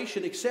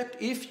salvation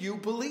except if you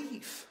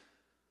believe.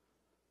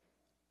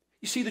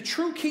 You see, the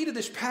true key to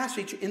this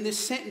passage in this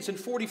sentence in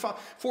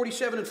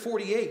 47 and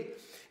 48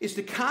 is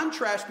the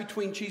contrast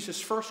between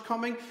Jesus' first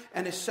coming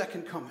and his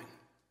second coming.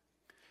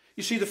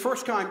 You see, the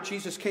first time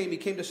Jesus came, he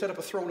came to set up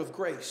a throne of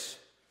grace.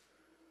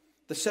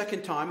 The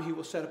second time, he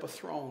will set up a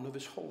throne of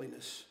his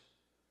holiness.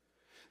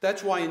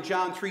 That's why in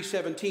John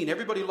 3:17,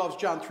 everybody loves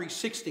John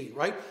 3:16,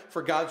 right?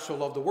 For God so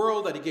loved the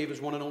world that he gave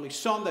his one and only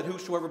Son, that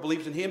whosoever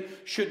believes in him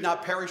should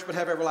not perish but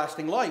have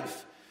everlasting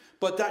life.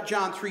 But that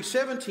John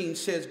 3:17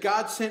 says,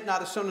 God sent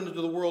not his Son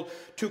into the world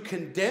to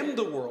condemn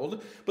the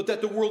world, but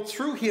that the world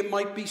through him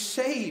might be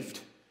saved.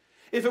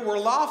 If it were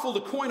lawful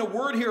to coin a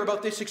word here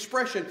about this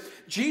expression,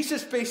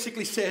 Jesus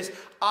basically says,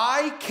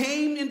 I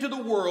came into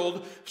the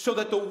world so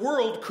that the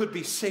world could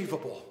be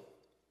savable.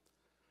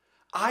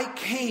 I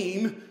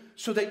came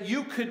so that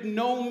you could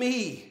know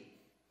me.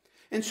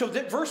 And so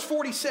that verse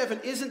 47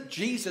 isn't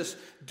Jesus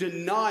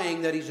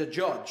denying that he's a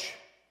judge.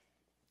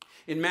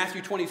 In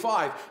Matthew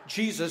 25,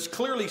 Jesus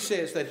clearly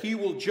says that he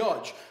will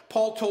judge.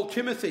 Paul told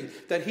Timothy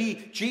that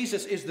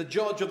Jesus is the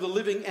judge of the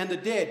living and the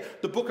dead.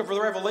 The book of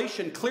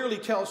Revelation clearly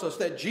tells us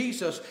that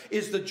Jesus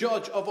is the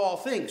judge of all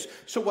things.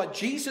 So what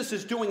Jesus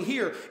is doing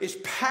here is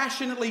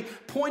passionately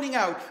pointing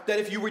out that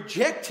if you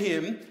reject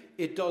him,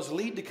 it does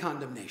lead to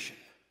condemnation.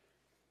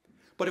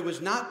 But it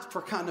was not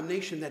for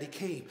condemnation that he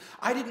came.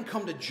 I didn't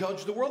come to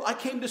judge the world. I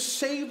came to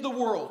save the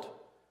world.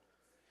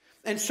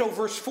 And so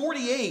verse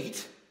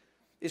 48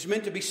 is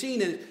meant to be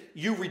seen as,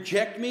 you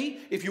reject me,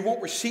 if you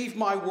won't receive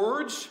my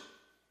words,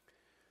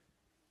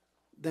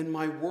 then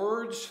my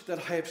words that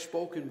I have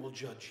spoken will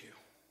judge you.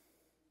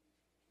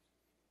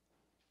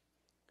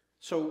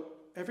 So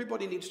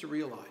everybody needs to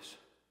realize,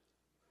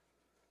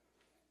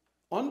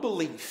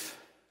 unbelief,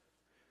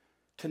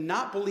 to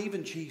not believe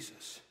in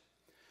Jesus,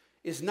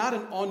 is not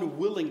an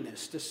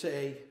unwillingness to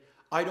say,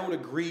 I don't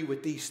agree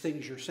with these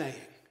things you're saying.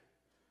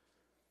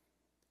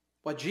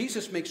 What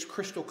Jesus makes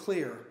crystal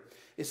clear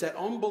is that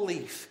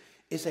unbelief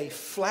is a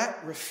flat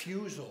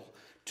refusal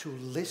to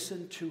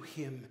listen to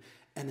him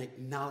and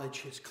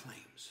acknowledge his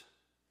claims.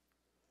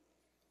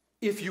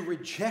 If you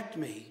reject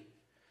me,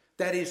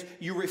 that is,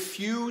 you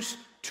refuse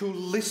to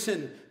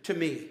listen to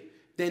me,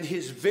 then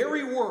his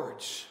very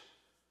words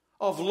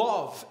of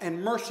love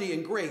and mercy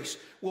and grace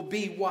will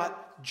be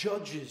what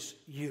judges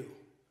you.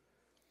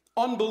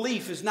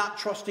 Unbelief is not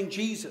trusting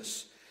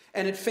Jesus,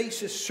 and it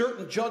faces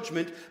certain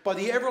judgment by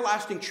the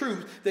everlasting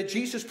truth that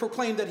Jesus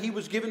proclaimed that he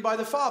was given by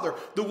the Father.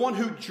 The one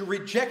who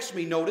rejects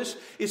me, notice,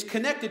 is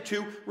connected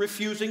to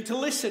refusing to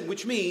listen,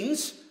 which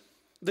means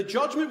the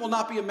judgment will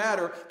not be a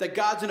matter that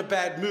God's in a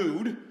bad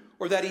mood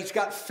or that he's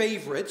got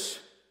favorites.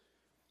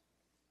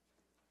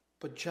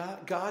 But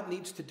God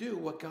needs to do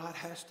what God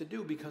has to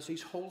do because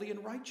he's holy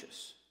and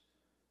righteous.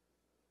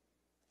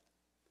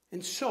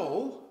 And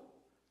so,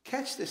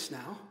 catch this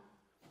now.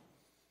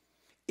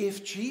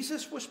 If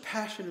Jesus was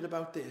passionate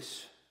about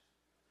this,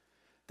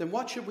 then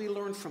what should we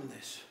learn from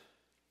this?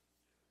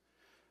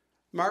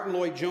 Martin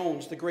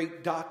Lloyd-Jones, the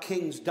great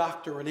King's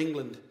doctor in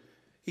England,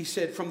 he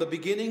said, from the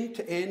beginning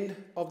to end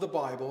of the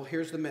Bible,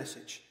 here's the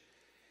message.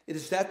 It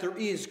is that there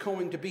is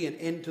going to be an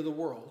end to the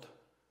world,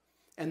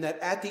 and that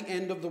at the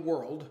end of the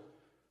world,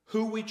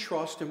 who we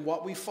trust and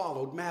what we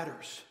followed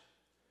matters.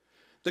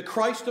 The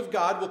Christ of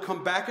God will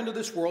come back into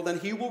this world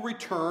and he will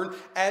return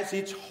as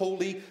its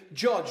holy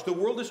judge. The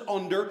world is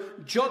under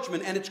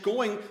judgment and it's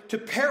going to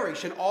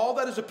perish, and all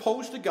that is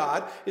opposed to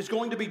God is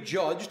going to be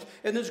judged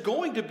and is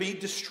going to be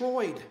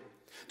destroyed.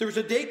 There's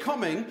a day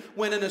coming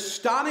when an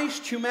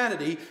astonished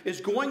humanity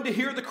is going to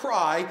hear the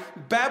cry,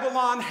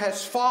 Babylon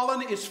has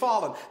fallen, is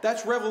fallen.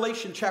 That's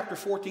Revelation chapter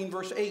 14,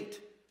 verse 8.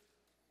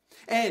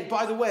 And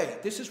by the way,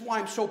 this is why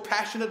I'm so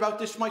passionate about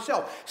this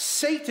myself.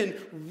 Satan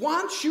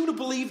wants you to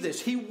believe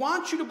this. He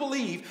wants you to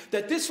believe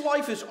that this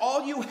life is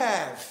all you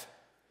have.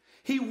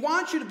 He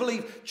wants you to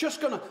believe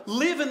just going to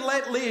live and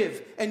let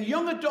live. And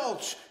young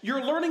adults,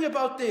 you're learning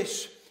about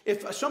this.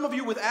 If some of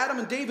you with Adam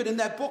and David in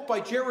that book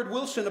by Jared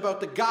Wilson about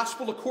the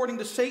gospel according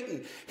to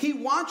Satan, he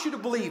wants you to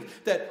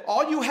believe that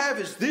all you have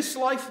is this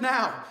life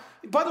now.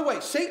 By the way,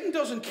 Satan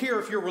doesn't care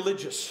if you're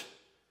religious.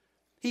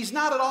 He's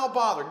not at all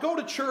bothered. Go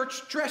to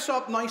church, dress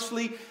up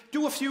nicely,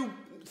 do a few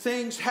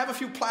things, have a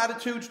few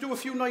platitudes, do a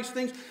few nice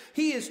things.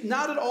 He is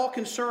not at all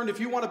concerned if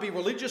you want to be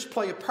religious,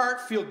 play a part,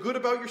 feel good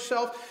about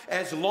yourself,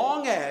 as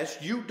long as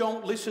you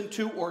don't listen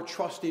to or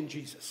trust in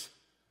Jesus.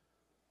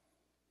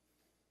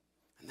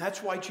 And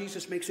that's why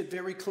Jesus makes it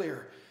very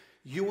clear.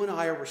 You and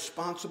I are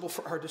responsible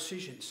for our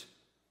decisions.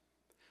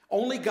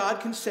 Only God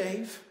can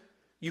save.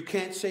 You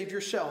can't save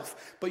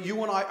yourself. But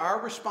you and I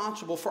are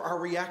responsible for our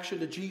reaction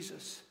to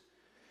Jesus.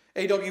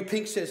 A.W.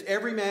 Pink says,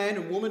 every man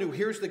and woman who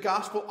hears the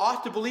gospel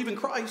ought to believe in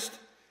Christ,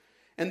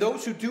 and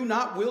those who do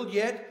not will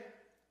yet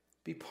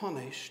be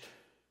punished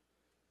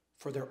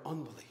for their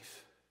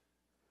unbelief.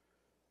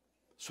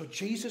 So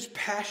Jesus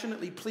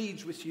passionately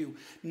pleads with you,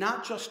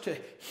 not just to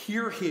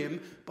hear him,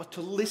 but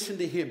to listen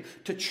to him,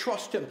 to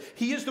trust him.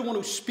 He is the one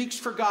who speaks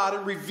for God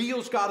and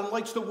reveals God and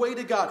lights the way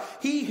to God.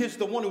 He is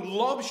the one who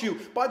loves you.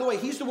 By the way,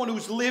 he's the one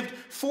who's lived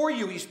for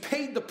you. He's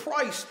paid the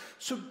price.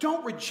 So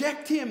don't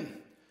reject him.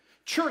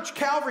 Church,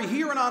 Calvary,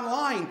 here and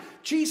online,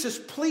 Jesus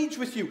pleads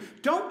with you.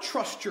 Don't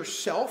trust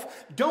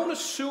yourself. Don't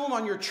assume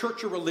on your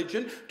church or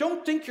religion.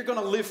 Don't think you're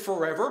going to live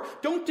forever.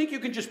 Don't think you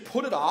can just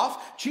put it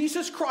off.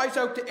 Jesus cries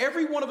out to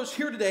every one of us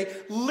here today,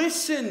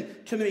 listen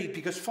to me.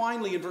 Because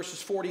finally in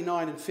verses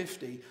 49 and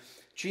 50,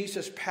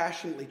 Jesus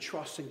passionately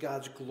trusts in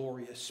God's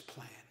glorious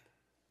plan.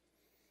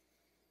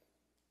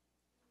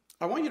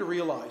 I want you to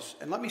realize,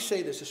 and let me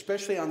say this,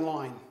 especially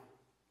online,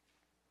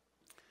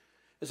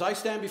 as I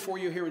stand before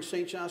you here in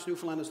St. John's,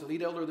 Newfoundland, as the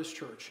lead elder of this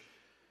church,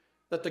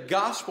 that the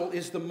gospel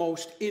is the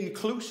most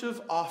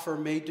inclusive offer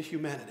made to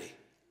humanity.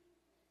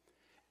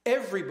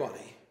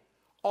 Everybody,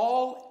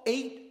 all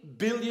 8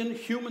 billion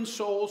human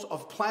souls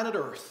of planet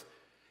Earth,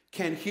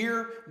 can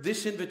hear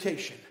this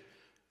invitation.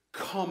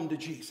 Come to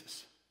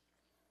Jesus.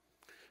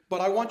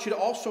 But I want you to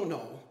also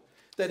know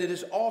that it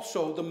is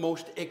also the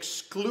most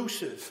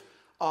exclusive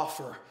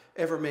offer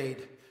ever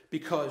made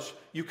because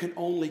you can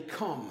only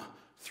come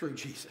through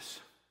Jesus.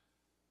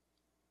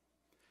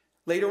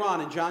 Later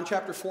on in John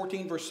chapter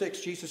 14, verse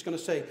 6, Jesus is going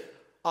to say,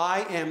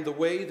 I am the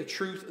way, the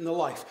truth, and the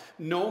life.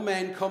 No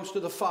man comes to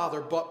the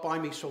Father but by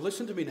me. So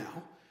listen to me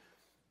now,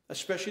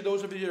 especially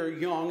those of you that are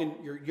young and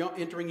you're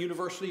entering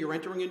university or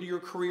entering into your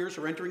careers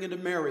or entering into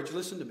marriage.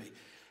 Listen to me.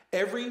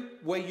 Every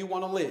way you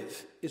want to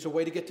live is a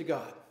way to get to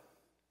God.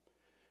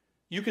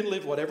 You can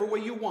live whatever way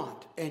you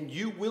want, and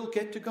you will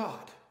get to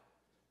God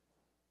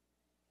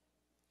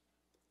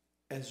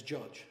as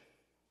judge.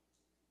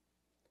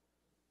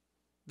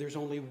 There's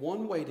only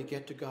one way to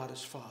get to God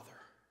as Father,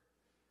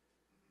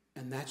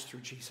 and that's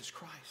through Jesus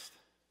Christ,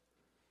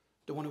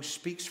 the one who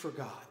speaks for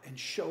God and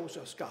shows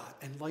us God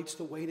and lights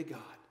the way to God.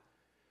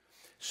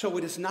 So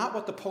it is not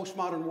what the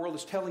postmodern world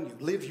is telling you.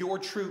 Live your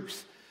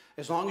truth.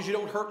 As long as you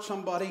don't hurt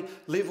somebody,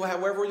 live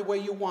however the way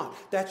you want.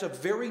 That's a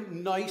very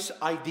nice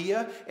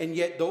idea, and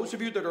yet those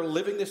of you that are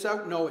living this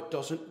out know it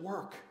doesn't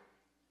work.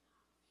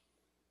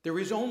 There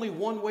is only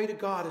one way to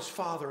God as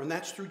Father, and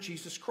that's through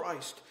Jesus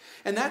Christ.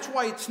 And that's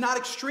why it's not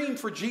extreme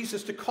for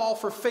Jesus to call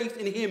for faith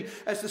in him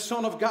as the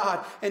Son of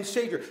God and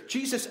Savior.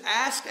 Jesus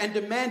asked and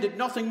demanded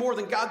nothing more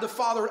than God the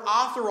Father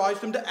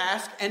authorized him to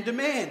ask and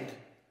demand.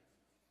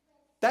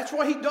 That's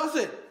why he does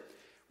it.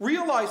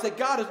 Realize that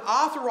God has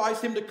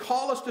authorized him to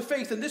call us to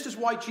faith, and this is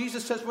why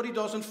Jesus says what he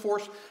does in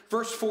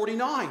verse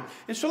 49.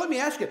 And so let me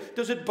ask you,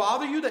 does it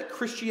bother you that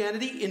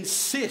Christianity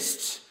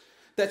insists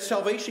that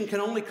salvation can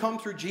only come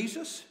through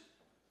Jesus?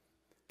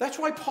 That's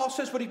why Paul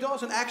says what he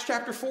does in Acts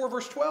chapter 4,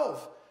 verse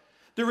 12.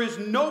 There is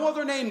no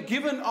other name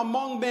given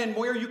among men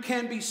where you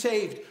can be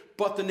saved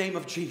but the name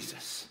of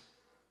Jesus.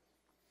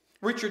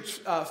 Richard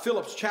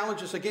Phillips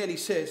challenges again. He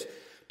says,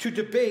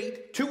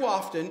 too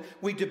often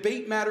we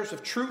debate matters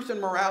of truth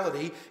and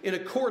morality in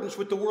accordance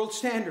with the world's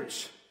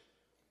standards.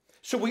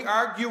 So we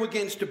argue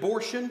against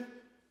abortion,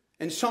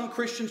 and some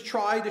Christians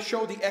try to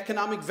show the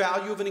economic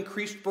value of an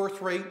increased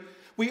birth rate.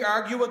 We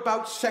argue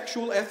about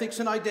sexual ethics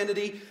and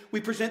identity. We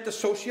present the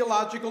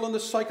sociological and the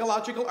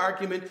psychological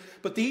argument,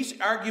 but these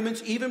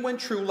arguments, even when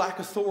true, lack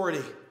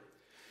authority.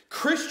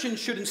 Christians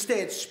should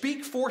instead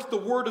speak forth the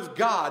word of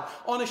God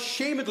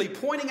unashamedly,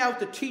 pointing out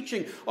the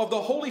teaching of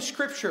the Holy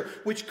Scripture,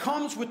 which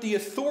comes with the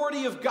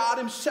authority of God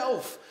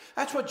himself.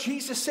 That's what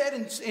Jesus said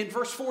in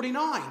verse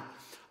 49.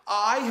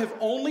 I have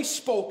only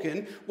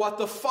spoken what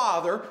the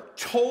Father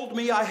told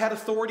me I had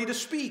authority to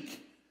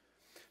speak.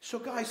 So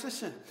guys,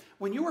 listen,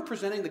 when you are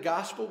presenting the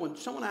gospel, when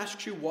someone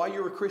asks you why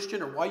you're a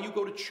Christian or why you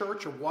go to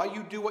church or why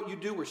you do what you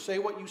do or say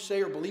what you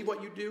say or believe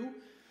what you do,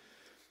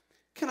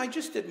 can I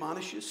just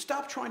admonish you,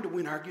 stop trying to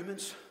win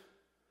arguments.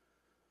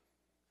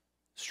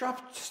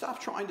 Stop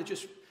trying to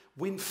just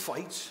win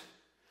fights.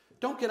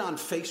 Don't get on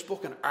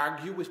Facebook and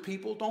argue with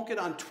people. Don't get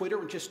on Twitter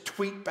and just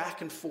tweet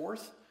back and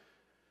forth.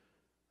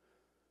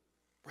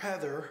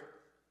 Rather,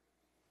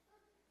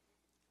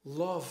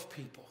 love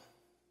people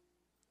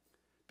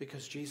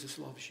because Jesus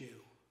loves you.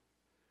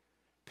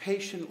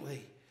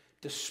 Patiently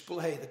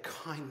display the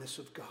kindness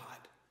of God.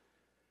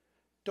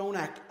 Don't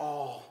act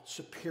all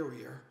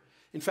superior.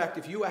 In fact,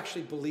 if you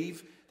actually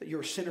believe that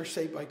you're a sinner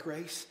saved by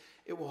grace,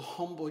 it will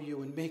humble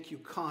you and make you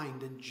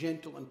kind and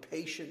gentle and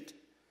patient.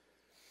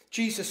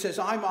 Jesus says,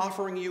 I'm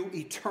offering you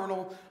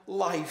eternal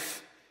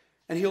life.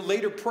 And he'll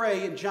later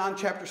pray in John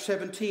chapter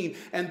 17,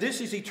 and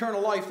this is eternal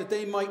life, that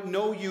they might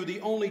know you,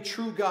 the only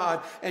true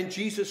God, and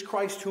Jesus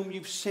Christ whom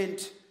you've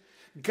sent.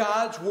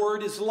 God's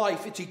word is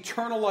life. It's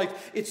eternal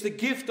life. It's the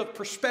gift of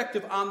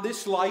perspective on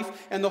this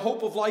life and the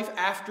hope of life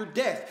after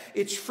death.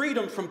 It's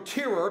freedom from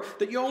terror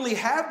that you only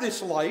have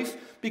this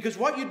life because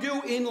what you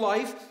do in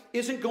life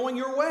isn't going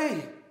your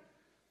way.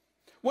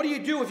 What do you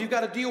do if you've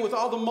got to deal with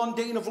all the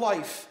mundane of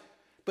life?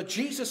 But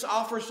Jesus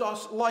offers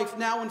us life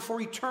now and for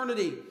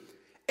eternity.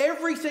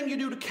 Everything you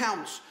do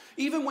counts.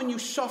 Even when you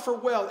suffer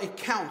well, it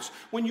counts.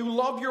 When you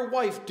love your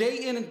wife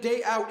day in and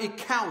day out, it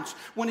counts.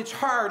 When it's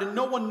hard and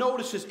no one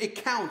notices, it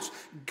counts.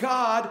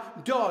 God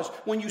does.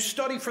 When you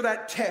study for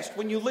that test,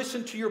 when you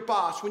listen to your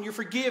boss, when you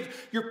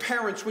forgive your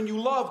parents, when you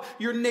love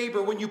your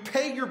neighbor, when you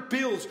pay your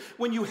bills,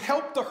 when you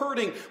help the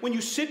hurting, when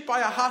you sit by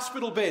a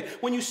hospital bed,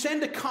 when you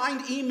send a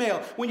kind email,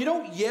 when you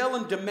don't yell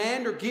and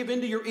demand or give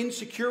in to your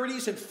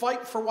insecurities and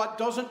fight for what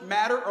doesn't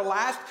matter or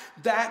last,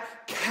 that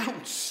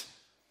counts.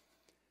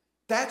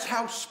 That's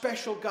how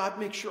special God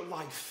makes your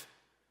life.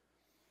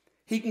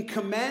 He can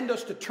command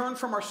us to turn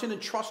from our sin and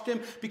trust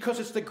him because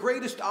it's the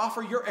greatest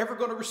offer you're ever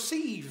going to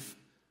receive.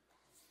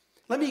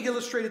 Let me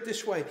illustrate it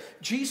this way.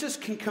 Jesus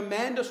can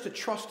command us to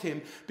trust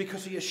him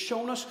because he has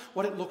shown us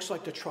what it looks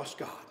like to trust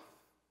God.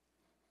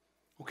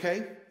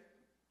 Okay?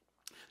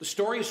 The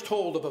story is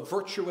told of a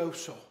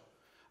virtuoso,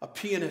 a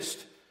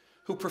pianist,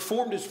 who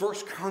performed his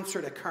first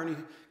concert at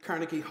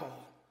Carnegie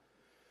Hall.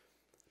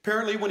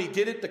 Apparently, when he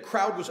did it, the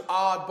crowd was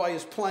awed by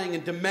his playing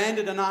and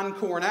demanded an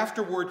encore. And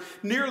afterward,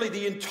 nearly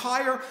the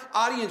entire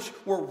audience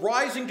were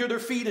rising to their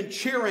feet and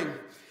cheering.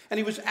 And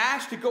he was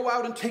asked to go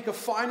out and take a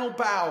final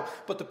bow,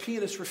 but the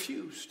pianist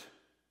refused.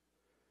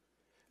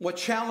 When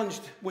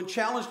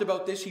challenged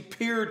about this, he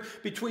peered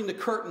between the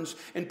curtains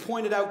and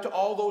pointed out to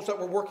all those that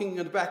were working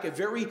in the back a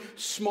very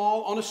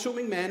small,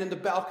 unassuming man in the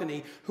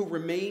balcony who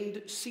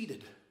remained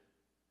seated.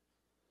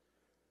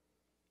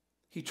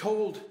 He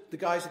told the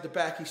guys at the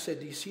back, he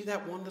said, "Do you see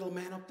that one little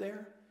man up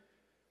there?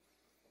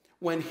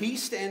 When he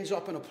stands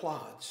up and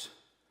applauds,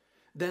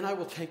 then I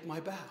will take my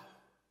bow."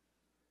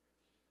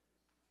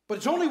 "But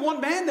it's only one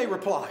man," they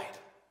replied.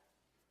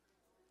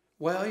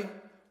 "Well,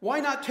 why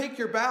not take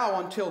your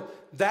bow until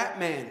that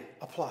man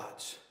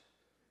applauds?"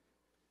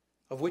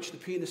 Of which the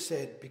pianist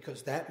said,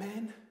 "Because that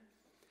man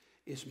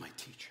is my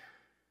teacher."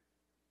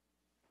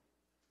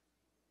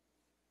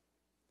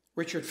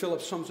 Richard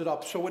Phillips sums it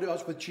up. So it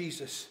was with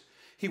Jesus.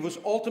 He was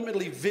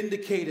ultimately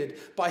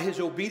vindicated by his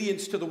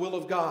obedience to the will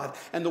of God.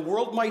 And the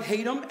world might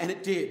hate him, and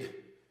it did.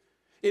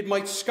 It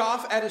might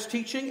scoff at his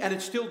teaching, and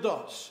it still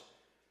does.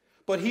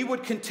 But he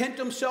would content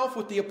himself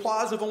with the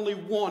applause of only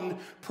one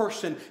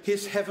person,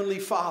 his heavenly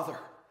Father.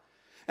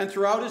 And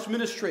throughout his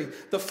ministry,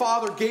 the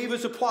Father gave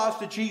his applause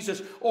to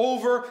Jesus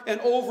over and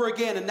over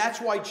again. And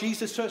that's why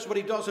Jesus says what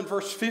he does in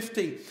verse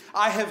 50.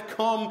 "I have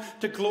come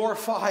to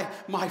glorify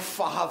my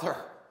Father."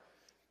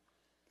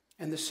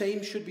 And the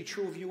same should be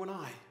true of you and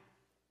I.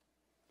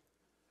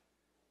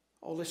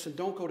 Oh, listen,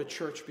 don't go to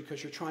church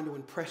because you're trying to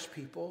impress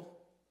people.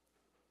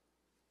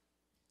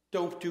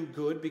 Don't do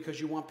good because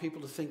you want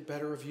people to think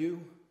better of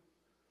you.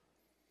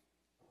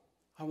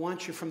 I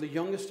want you, from the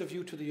youngest of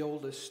you to the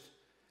oldest,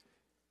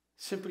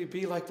 simply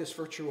be like this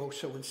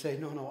virtuoso and say,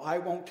 no, I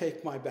won't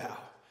take my bow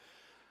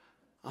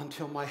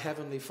until my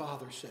heavenly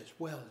Father says,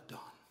 "Well done,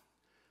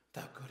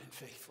 thou good and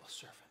faithful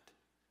servant.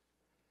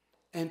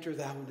 Enter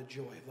thou in the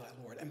joy of thy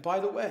Lord." And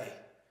by the way,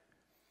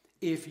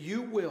 if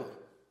you will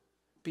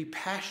be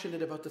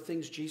passionate about the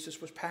things Jesus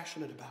was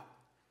passionate about,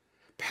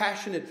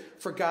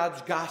 passionate for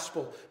God's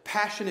gospel,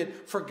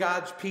 passionate for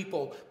God's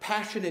people,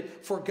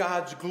 passionate for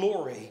God's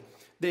glory,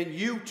 then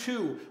you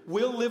too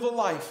will live a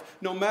life,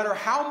 no matter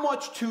how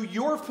much to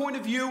your point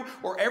of view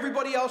or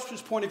everybody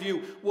else's point of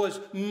view was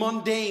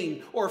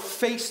mundane or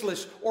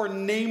faceless or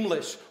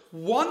nameless.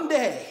 One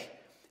day,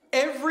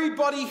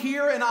 everybody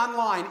here and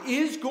online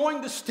is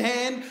going to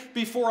stand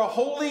before a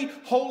holy,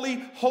 holy,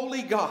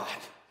 holy God.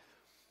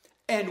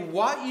 And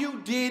what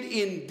you did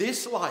in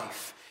this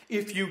life,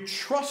 if you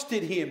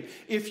trusted him,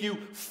 if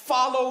you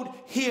followed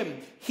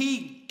him,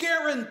 he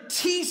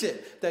guarantees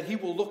it that he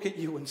will look at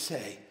you and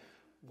say,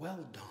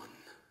 "Well done.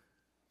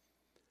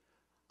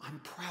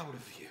 I'm proud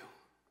of you.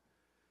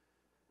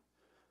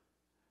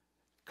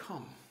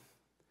 Come,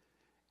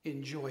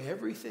 enjoy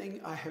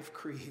everything I have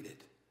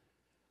created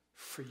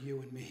for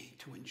you and me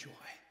to enjoy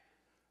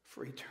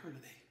for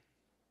eternity."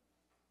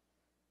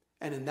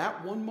 And in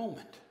that one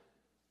moment,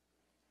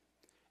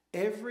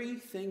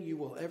 everything you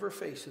will ever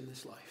face in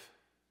this life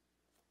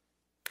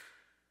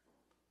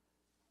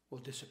will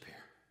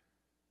disappear.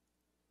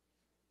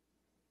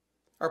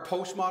 Our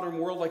postmodern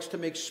world likes to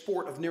make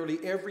sport of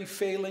nearly every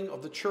failing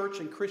of the church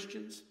and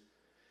Christians.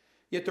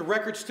 Yet the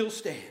record still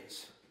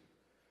stands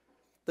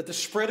that the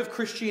spread of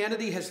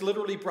Christianity has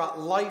literally brought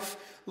life,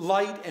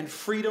 light, and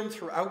freedom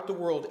throughout the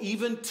world.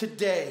 Even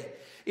today,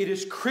 it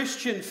is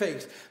Christian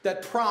faith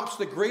that prompts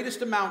the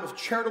greatest amount of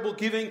charitable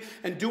giving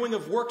and doing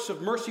of works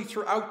of mercy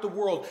throughout the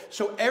world.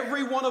 So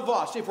every one of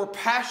us, if we're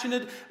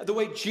passionate the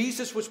way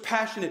Jesus was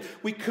passionate,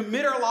 we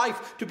commit our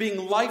life to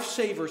being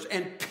lifesavers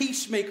and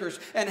peacemakers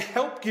and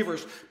help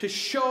givers to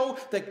show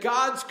that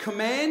God's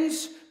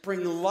commands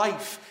bring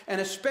life. And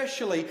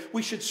especially,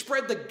 we should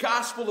spread the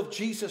gospel of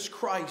Jesus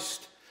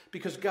Christ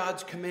because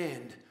God's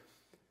command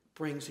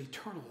brings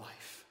eternal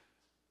life.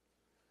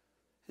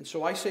 And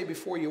so I say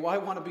before you, I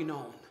want to be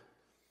known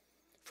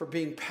for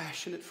being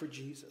passionate for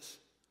Jesus,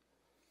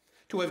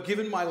 to have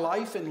given my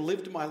life and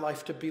lived my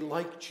life to be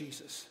like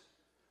Jesus,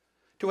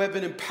 to have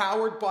been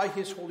empowered by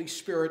his Holy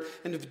Spirit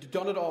and have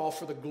done it all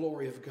for the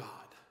glory of God.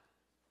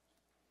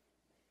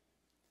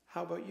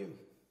 How about you?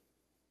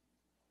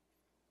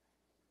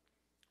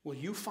 Will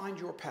you find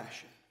your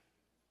passion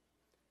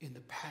in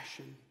the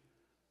passion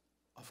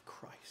of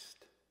Christ?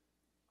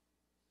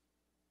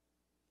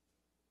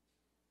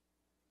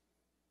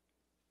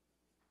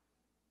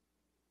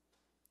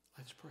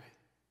 Let's pray.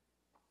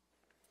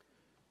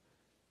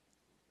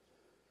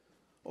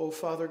 Oh,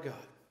 Father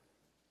God,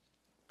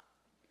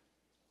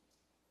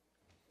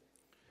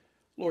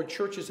 Lord,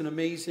 church is an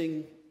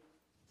amazing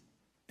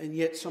and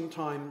yet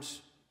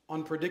sometimes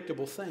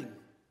unpredictable thing.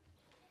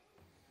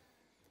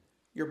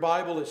 Your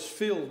Bible is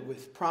filled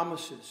with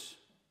promises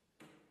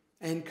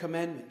and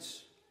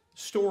commandments,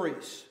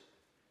 stories,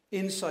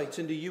 insights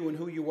into you and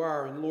who you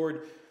are. And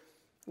Lord,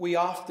 we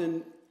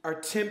often are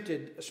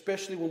tempted,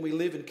 especially when we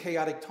live in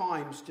chaotic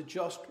times, to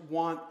just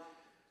want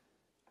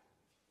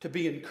to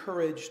be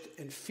encouraged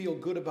and feel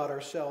good about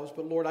ourselves.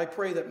 But Lord, I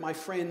pray that my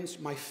friends,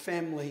 my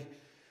family,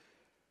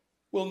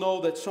 will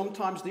know that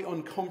sometimes the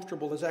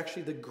uncomfortable is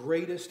actually the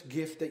greatest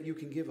gift that you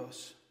can give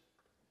us.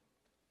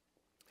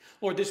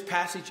 Lord, this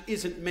passage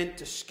isn't meant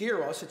to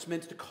scare us, it's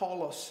meant to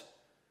call us.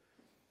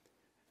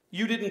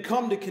 You didn't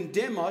come to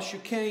condemn us, you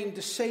came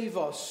to save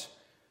us.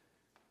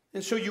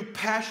 And so you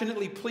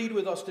passionately plead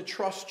with us to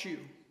trust you.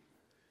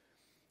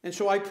 And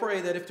so I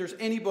pray that if there's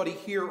anybody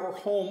here or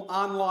home,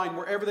 online,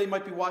 wherever they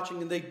might be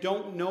watching, and they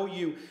don't know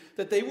you,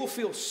 that they will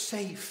feel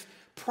safe,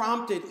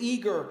 prompted,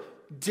 eager,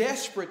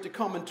 desperate to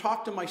come and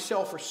talk to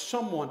myself or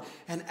someone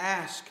and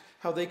ask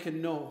how they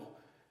can know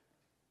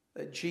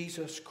that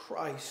Jesus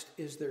Christ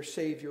is their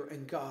Savior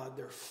and God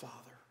their Father.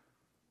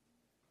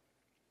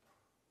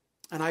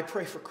 And I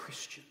pray for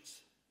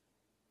Christians.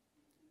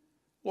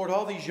 Lord,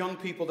 all these young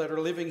people that are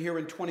living here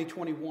in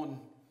 2021,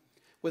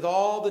 with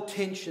all the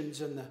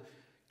tensions and the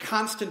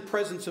constant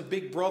presence of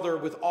Big Brother,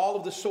 with all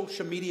of the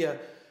social media,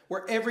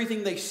 where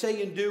everything they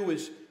say and do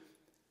is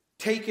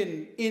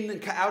taken in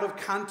and out of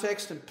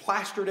context and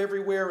plastered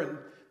everywhere, and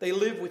they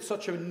live with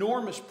such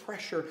enormous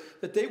pressure,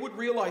 that they would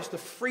realize the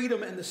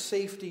freedom and the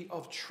safety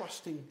of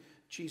trusting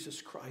Jesus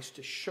Christ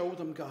to show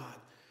them God,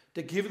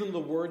 to give them the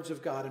words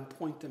of God and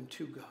point them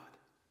to God.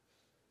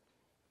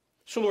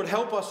 So Lord,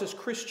 help us as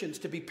Christians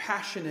to be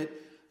passionate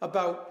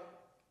about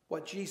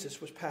what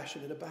Jesus was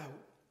passionate about.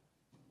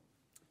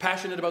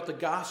 Passionate about the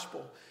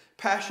gospel,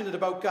 passionate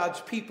about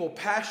God's people,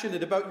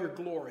 passionate about your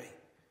glory.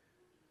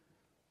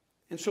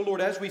 And so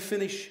Lord, as we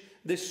finish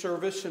this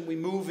service and we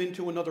move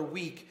into another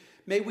week,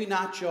 may we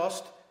not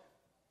just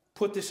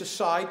put this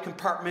aside,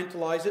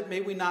 compartmentalize it.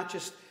 May we not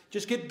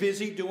just get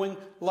busy doing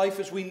life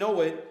as we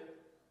know it.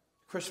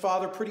 Because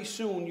Father, pretty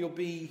soon you'll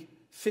be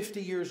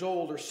 50 years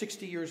old or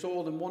 60 years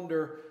old and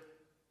wonder,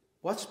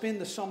 what's been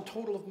the sum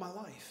total of my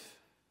life?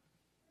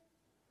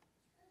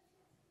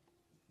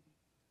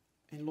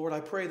 And Lord, I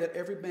pray that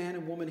every man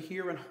and woman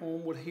here and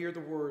home would hear the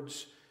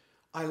words,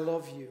 I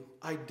love you,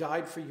 I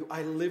died for you,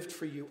 I lived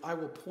for you, I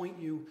will point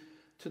you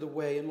to the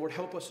way. And Lord,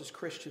 help us as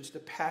Christians to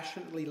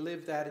passionately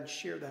live that and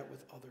share that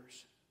with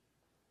others.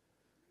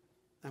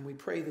 And we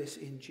pray this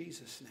in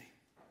Jesus' name.